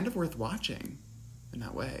kind of worth watching in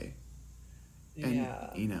that way. And,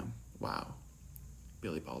 you know, wow.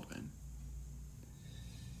 Billy Baldwin.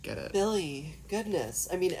 Get it. Billy, goodness.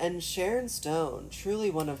 I mean, and Sharon Stone, truly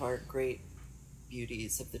one of our great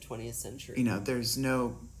beauties of the 20th century. You know, there's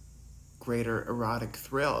no greater erotic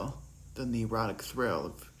thrill than the erotic thrill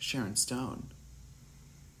of Sharon Stone.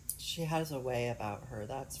 She has a way about her,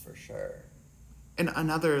 that's for sure. And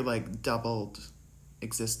another, like, doubled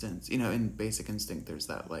existence. You know, in Basic Instinct, there's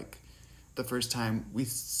that, like, the first time we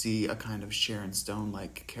see a kind of Sharon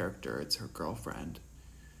Stone-like character, it's her girlfriend,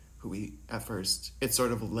 who we, at first, it's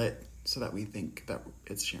sort of lit so that we think that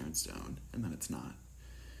it's Sharon Stone, and then it's not.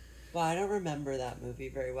 Well, I don't remember that movie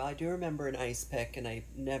very well. I do remember an ice pick, and I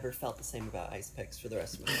never felt the same about ice picks for the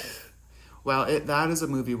rest of my life. Well, that is a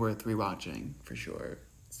movie worth rewatching, for sure.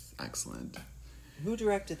 It's excellent. Who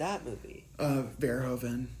directed that movie?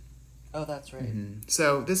 Verhoeven. Oh, that's right. Mm-hmm.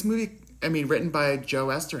 So this movie, I mean, written by Joe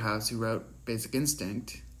Esterhaus, who wrote Basic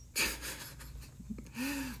Instinct,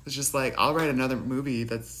 was just like, I'll write another movie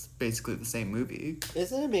that's basically the same movie.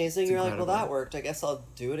 Isn't it amazing? It's You're incredible. like, well, that worked. I guess I'll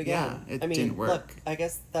do it again. Yeah, didn't work. Look, I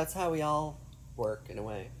guess that's how we all work in a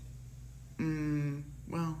way.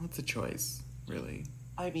 Well, it's a choice, really.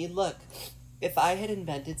 I mean, look, if I had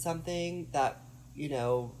invented something that, you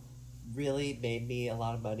know, really made me a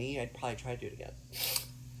lot of money, I'd probably try to do it again.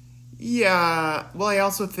 Yeah, well, I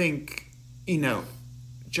also think, you know,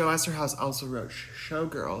 Joe Esterhaus also wrote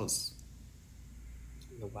Showgirls.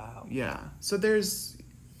 Oh, wow. Yeah, so there's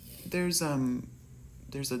a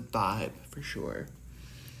vibe for sure,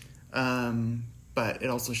 but it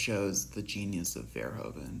also shows the genius of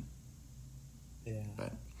Verhoeven. Yeah.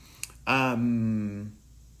 But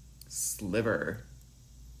Sliver,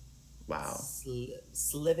 wow.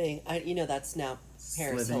 Sliving. You know, that's now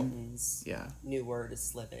Paris Sliving? Hilton's Yeah, new word is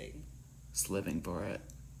sliving. sliving for it.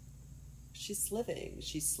 She's sliving.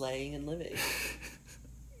 She's slaying and living.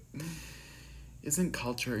 Isn't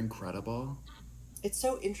culture incredible? It's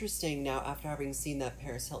so interesting now after having seen that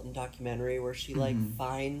Paris Hilton documentary where she like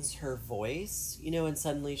finds her voice, you know, and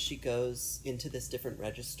suddenly she goes into this different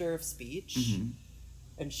register of speech.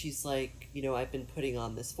 And she's like, you know, I've been putting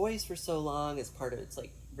on this voice for so long as part of it's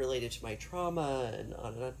like related to my trauma and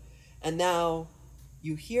on and on. And now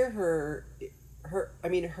you hear her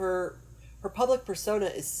public persona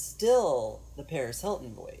is still the Paris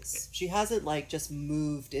Hilton voice. She hasn't like just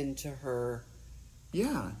moved into her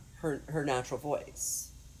her natural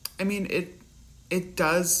voice. I mean, it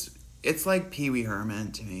does. It's like Pee Wee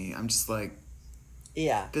Herman to me. I'm just like,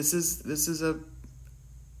 yeah. This is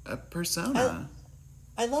a persona.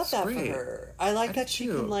 I love It's that great. for her. I like I that do she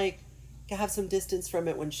too. can like have some distance from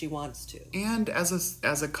it when she wants to. And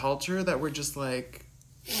as a culture that we're just like,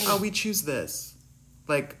 oh, we choose this.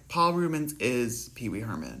 Like Paul Rubens is Pee Wee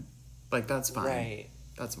Herman. Like that's fine. Right.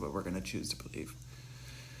 That's what we're gonna choose to believe.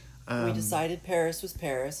 We decided Paris was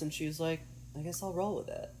Paris, and she was like, I guess I'll roll with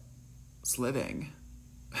it. Sliving.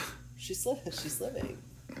 She's living.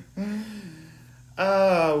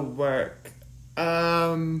 Oh, work.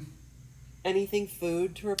 Anything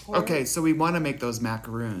food to report? Okay, so we want to make those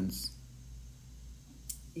macaroons.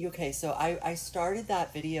 Okay, so I started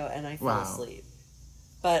that video and I fell Wow. asleep.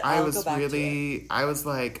 But I I'll was go back to it. I was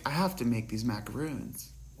like, I have to make these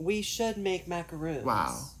macaroons. We should make macaroons.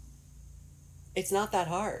 Wow. It's not that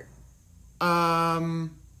hard.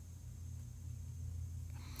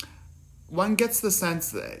 one gets the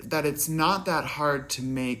sense that it's not that hard to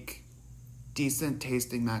make decent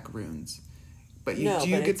tasting macaroons. But you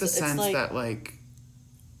do get the sense that, like,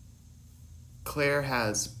 Claire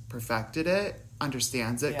has perfected it,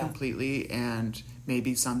 understands it completely, and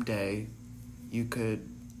maybe someday you could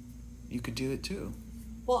do it too.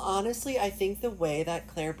 Well, honestly, I think the way that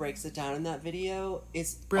Claire breaks it down in that video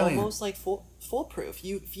is Brilliant. almost like foolproof.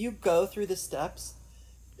 If you go through the steps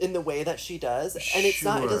in the way that she does, and it's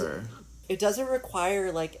not it doesn't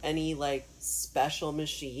require like any like special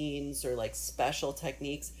machines or like special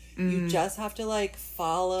techniques. You just have to like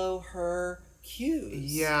follow her cues.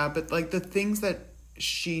 Yeah, but like the things that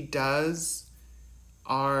she does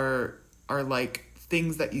are like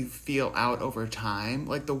things that you feel out over time,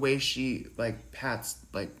 like the way she like pats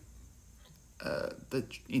like the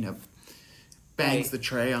bangs the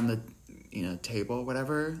tray on the table,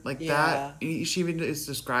 whatever, like that. She even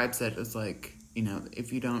describes it as like,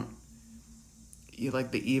 if you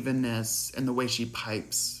like the evenness and the way she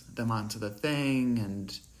pipes them onto the thing,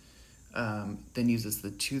 and then uses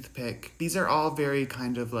the toothpick. These are all very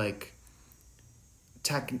kind of like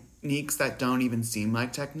techniques that don't even seem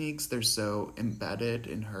like techniques. They're so embedded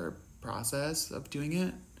in her process of doing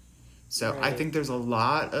it. So I think there's a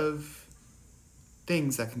lot of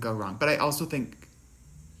things that can go wrong. But I also think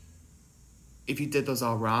if you did those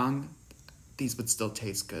all wrong, these would still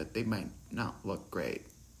taste good. They might not look great.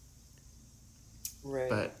 Right.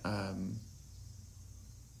 But,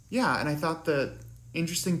 yeah, and I thought the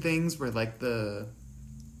interesting things were like the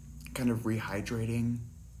kind of rehydrating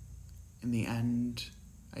in the end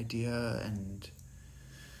idea and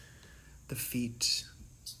the feet.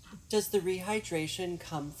 Does the rehydration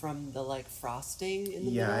come from the like frosting in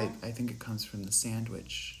the middle? Yeah, I think it comes from the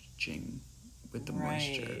sandwiching with the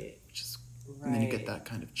moisture, which is, and then you get that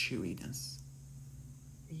kind of chewiness.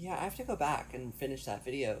 Yeah, I have to go back and finish that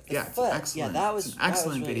video. It's an excellent. Yeah, it's an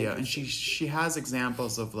excellent really video, and she has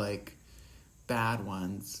examples of like bad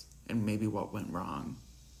ones and maybe what went wrong,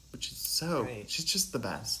 which is so. She's just the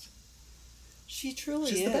best. She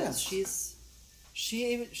truly she's is. The best.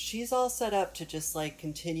 She's all set up to just like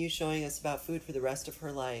continue showing us about food for the rest of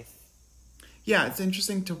her life. Yeah, it's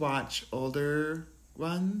interesting to watch older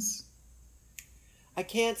ones. I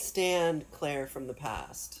can't stand Claire from the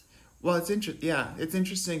past. Well, it's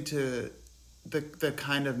interesting to the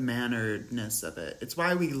kind of manneredness of it. It's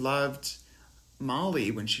why we loved Molly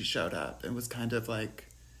when she showed up and was kind of like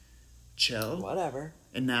chill. Whatever.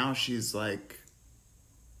 And now she's like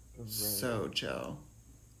so chill.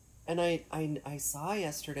 And I saw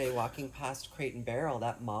yesterday walking past Crate and Barrel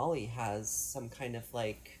that Molly has some kind of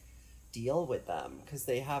like deal with them because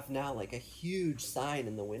they have now like a huge sign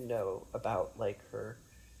in the window about like her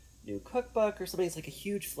new cookbook or something. It's like a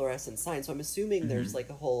huge fluorescent sign. So I'm assuming there's like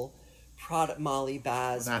a whole Molly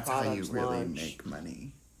Baz that's product how you really launch. make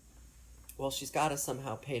money. Well, she's got to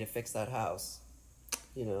somehow pay to fix that house,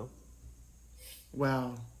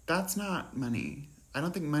 Well, that's not money. I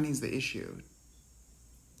don't think money's the issue.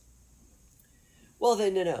 Well,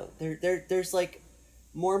 then no. There's like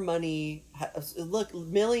more money. Look,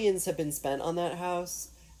 millions have been spent on that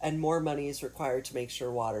house, and more money is required to make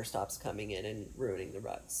sure water stops coming in and ruining the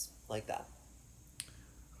ruts like that.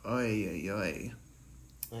 Oy, oy, oy.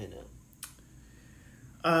 I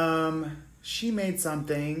know. She made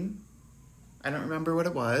something. I don't remember what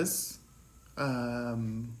it was.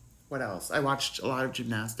 What else? I watched a lot of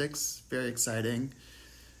gymnastics. Very exciting.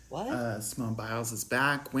 What? Simone Biles is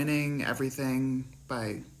back, winning everything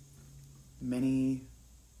by many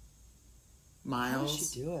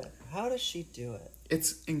miles. How does she do it?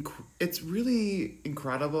 It's really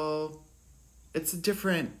incredible. It's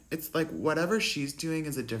like whatever she's doing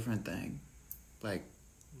is a different thing. Like,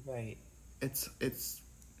 right. It's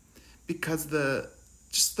because the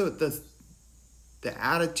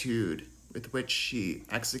attitude with which she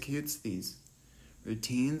executes these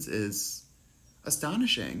routines is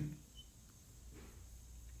astonishing.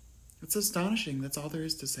 It's astonishing. That's all there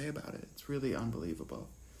is to say about it. It's really unbelievable.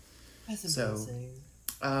 That's amazing.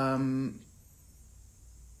 So,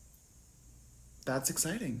 that's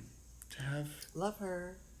exciting to have. Love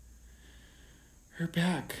her. Her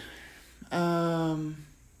back.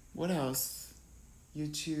 What else?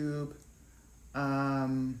 YouTube.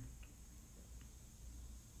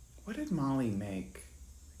 What did Molly make?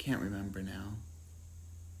 I can't remember now.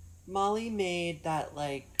 Molly made that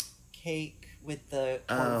like cake with the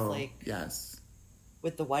cornflake. Oh, yes.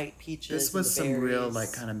 With the white peaches. This was and the some real berries.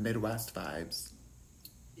 like kind of Midwest vibes.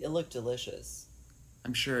 It looked delicious.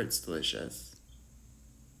 I'm sure it's delicious.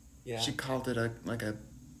 Yeah. She called it a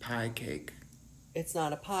pie cake. It's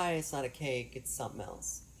not a pie, it's not a cake, it's something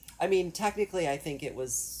else. I mean, technically I think it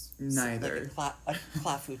was Neither. like a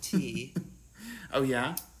clafoutis. Oh,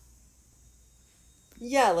 yeah?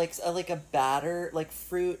 Yeah, like a batter, like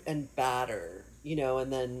fruit and batter, you know,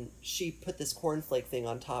 and then she put this cornflake thing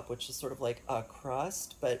on top, which is sort of like a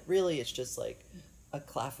crust, but really it's just like a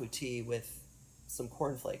clafoutis with some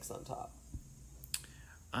cornflakes on top.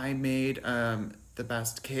 I made the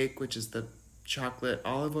best cake, which is the chocolate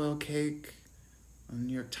olive oil cake on the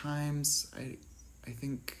New York Times. I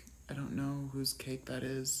think, I don't know whose cake that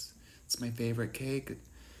is. It's my favorite cake.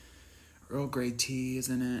 Earl Grey tea is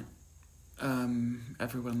in it.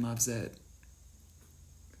 Everyone loves it.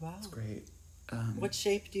 Wow. It's great. What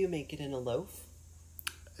shape do you make it in, a loaf?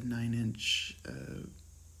 A 9-inch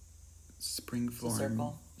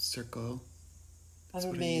springform circle. I'm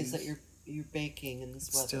amazed that you're baking in this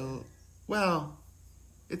weather. Still, well,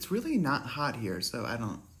 it's really not hot here, so I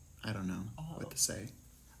don't know what to say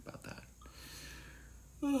about that.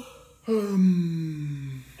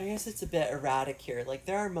 I guess it's a bit erratic here. Like,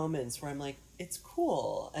 there are moments where I'm like, it's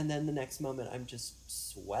cool, and then the next moment I'm just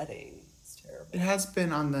sweating. It's terrible. It has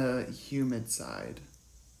been on the humid side.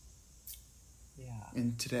 Yeah.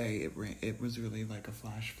 And today it was really like a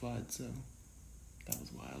flash flood, so that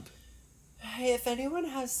was wild. Hey, if anyone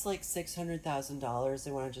has like $600,000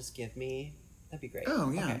 they want to just give me, that'd be great.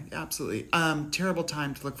 Oh yeah, Okay. absolutely. Terrible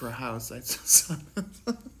time to look for a house. I saw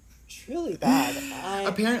It's really bad.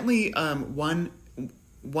 Apparently,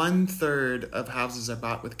 1/3 of houses are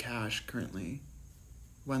bought with cash currently.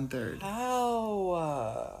 1/3.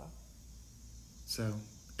 How? So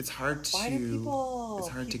it's hard to. Why do people? It's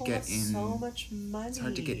hard people to get have in. so much money. It's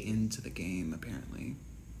hard to get into the game. Apparently.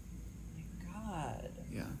 Oh my God.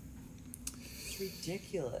 Yeah. It's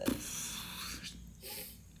ridiculous.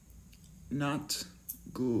 Not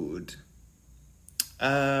good.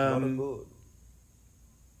 Not a good.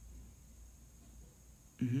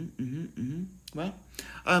 Well,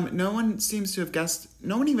 no one seems to have guessed.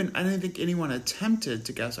 No one even. I don't think anyone attempted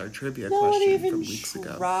to guess our trivia question from weeks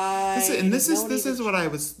ago. This is what I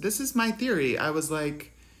was. This is my theory. I was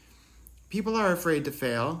like, people are afraid to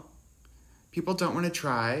fail. People don't want to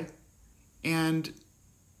try, and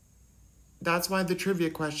that's why the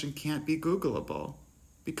trivia question can't be Googleable,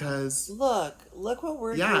 because look what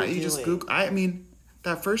we're yeah, doing. you just Google. I mean.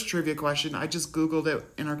 That first trivia question, I just Googled it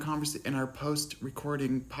in our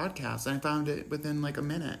post-recording podcast, and I found it within like a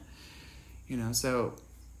minute. You know, so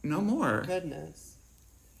no more. Goodness.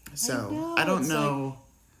 So I don't know.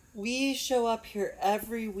 Like, we show up here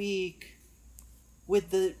every week with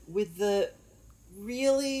the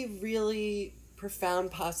really, really profound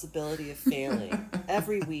possibility of failing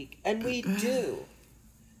every week, and we do.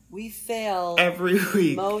 We fail every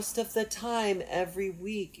week. Most of the time, every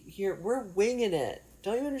week. Here, we're winging it.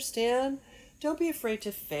 Don't you understand? Don't be afraid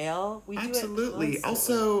to fail. We Absolutely. do it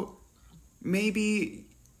constantly. Also, maybe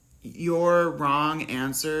your wrong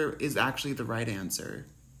answer is actually the right answer,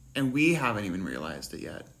 and we haven't even realized it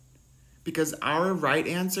yet. Because our right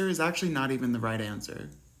answer is actually not even the right answer.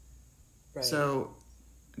 Right. So,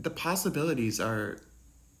 the possibilities are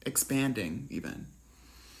expanding, even.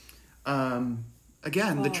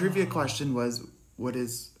 Again, the trivia question was, what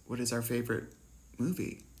is our favorite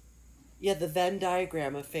movie? Yeah, the Venn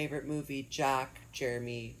diagram of favorite movie, Jack,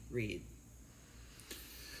 Jeremy, Reed.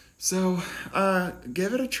 So,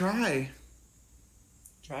 give it a try.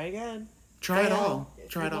 Try again. Try it Fail all. if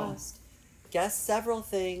Try you it all. must. Guess several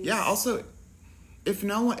things. Yeah, also, if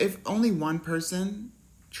only one person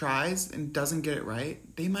tries and doesn't get it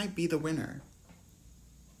right, they might be the winner.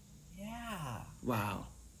 Yeah. Wow.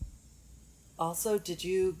 Also, did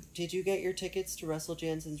you get your tickets to Russell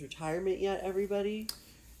Jansen's retirement yet, everybody?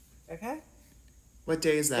 Okay. What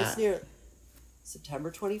day is that? It's near September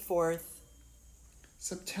 24th.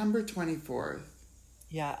 September 24th.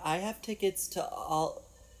 Yeah, I have tickets to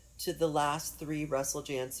the last 3 Russell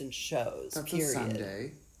Jansen shows. That's period. a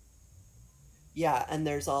Sunday. Yeah, and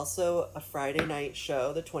there's also a Friday night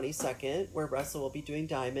show, the 22nd, where Russell will be doing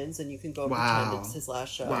Diamonds, and you can go pretend it's his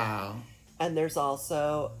last show. Wow. And there's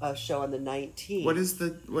also a show on the 19th. What is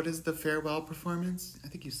the farewell performance? I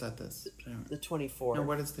think you said this. The 24th. No,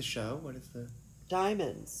 what is the show? What is the...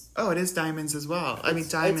 Diamonds. Oh, it is Diamonds as well.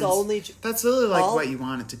 Diamonds. It's only... That's really like what you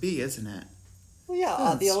want it to be, isn't it? Well, yeah.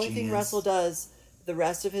 Oh, The only genius. thing Russell does the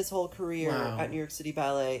rest of his whole career Wow. at New York City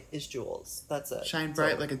Ballet is jewels. That's it. Shine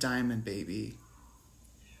bright like a diamond, baby.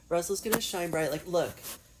 Russell's gonna shine bright. Like, look,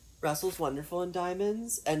 Russell's wonderful in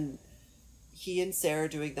Diamonds, and he and Sarah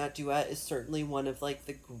doing that duet is certainly one of like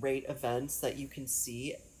the great events that you can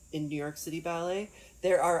see in New York City Ballet.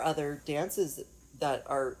 There are other dances that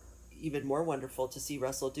are even more wonderful to see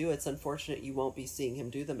Russell do. It's unfortunate you won't be seeing him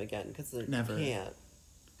do them again because they Never. can't,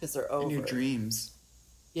 because they're over. In your dreams.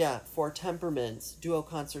 Yeah, Four Temperaments, Duo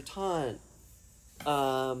Concertant,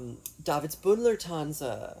 David's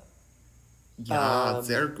Buntler-Tanze. Ja,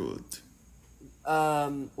 sehr gut.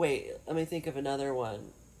 Wait, let me think of another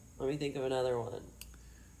one.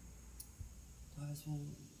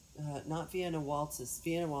 Not Vienna Waltzes.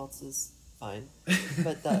 Vienna Waltzes, fine.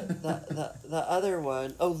 But the other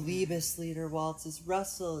one, Liebeslieder Waltzes.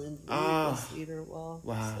 Russell in Liebeslieder Waltz.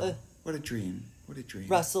 Wow. What a dream. What a dream.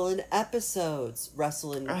 Russell in episodes.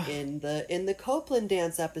 Russell in the Copeland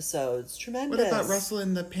dance episodes. Tremendous. What about Russell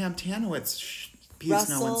in the Pam Tanowitz piece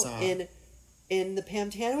Russell no one saw? in the Pam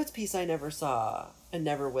Tanowitz piece I never saw and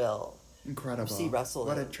never will. Incredible. See Russell.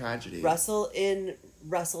 What a tragedy. Russell in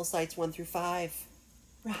Russell Sites 1 through 5.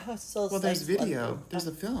 Russell. Well, there's video. There's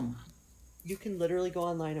a film. You can literally go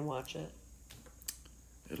online and watch it.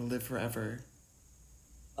 It'll live forever.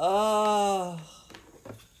 Oh.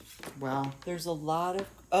 Wow. There's a lot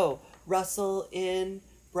of... Russell in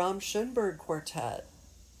Brahms Schoenberg Quartet.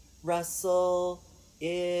 Russell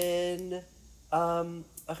in...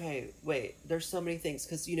 okay, wait. There's so many things.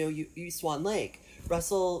 Because, you Swan Lake.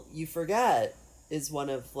 Russell, you forget, is one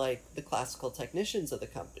of, the classical technicians of the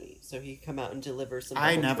company. So he come out and deliver some...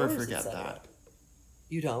 I never forget that.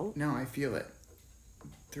 You don't? No, I feel it.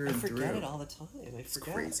 Through and through. I forget it all the time. It's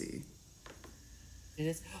crazy. It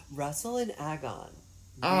is. Russell and Agon.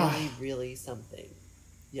 Really something.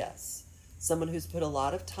 Yes. Someone who's put a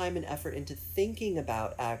lot of time and effort into thinking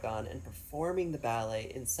about Agon and performing the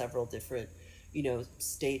ballet in several different,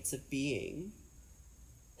 states of being.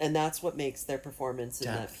 And that's what makes their performance in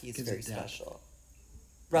that piece very special.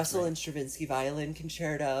 Russell and Stravinsky Violin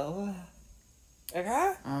Concerto.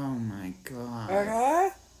 Okay? Oh my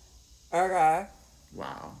god. Okay.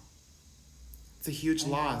 Wow. It's a huge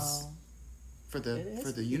loss for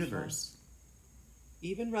the universe.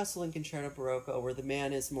 Even Russell in Concerto Barocco, where the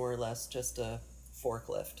man is more or less just a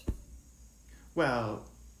forklift. Well,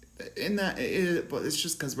 it's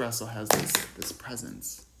just because Russell has this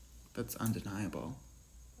presence that's undeniable.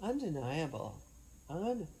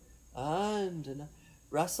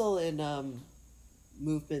 Russell in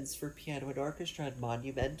movements for piano and orchestra and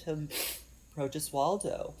Monumentum Pro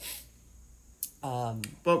Gesualdo.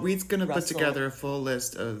 Reed's gonna put together a full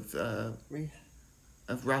list of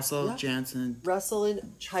Russell, Janson. Russell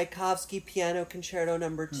in Tchaikovsky Piano Concerto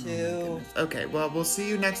No. 2. Okay, well, we'll see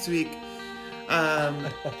you next week.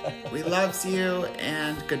 We love you,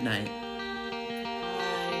 and good night.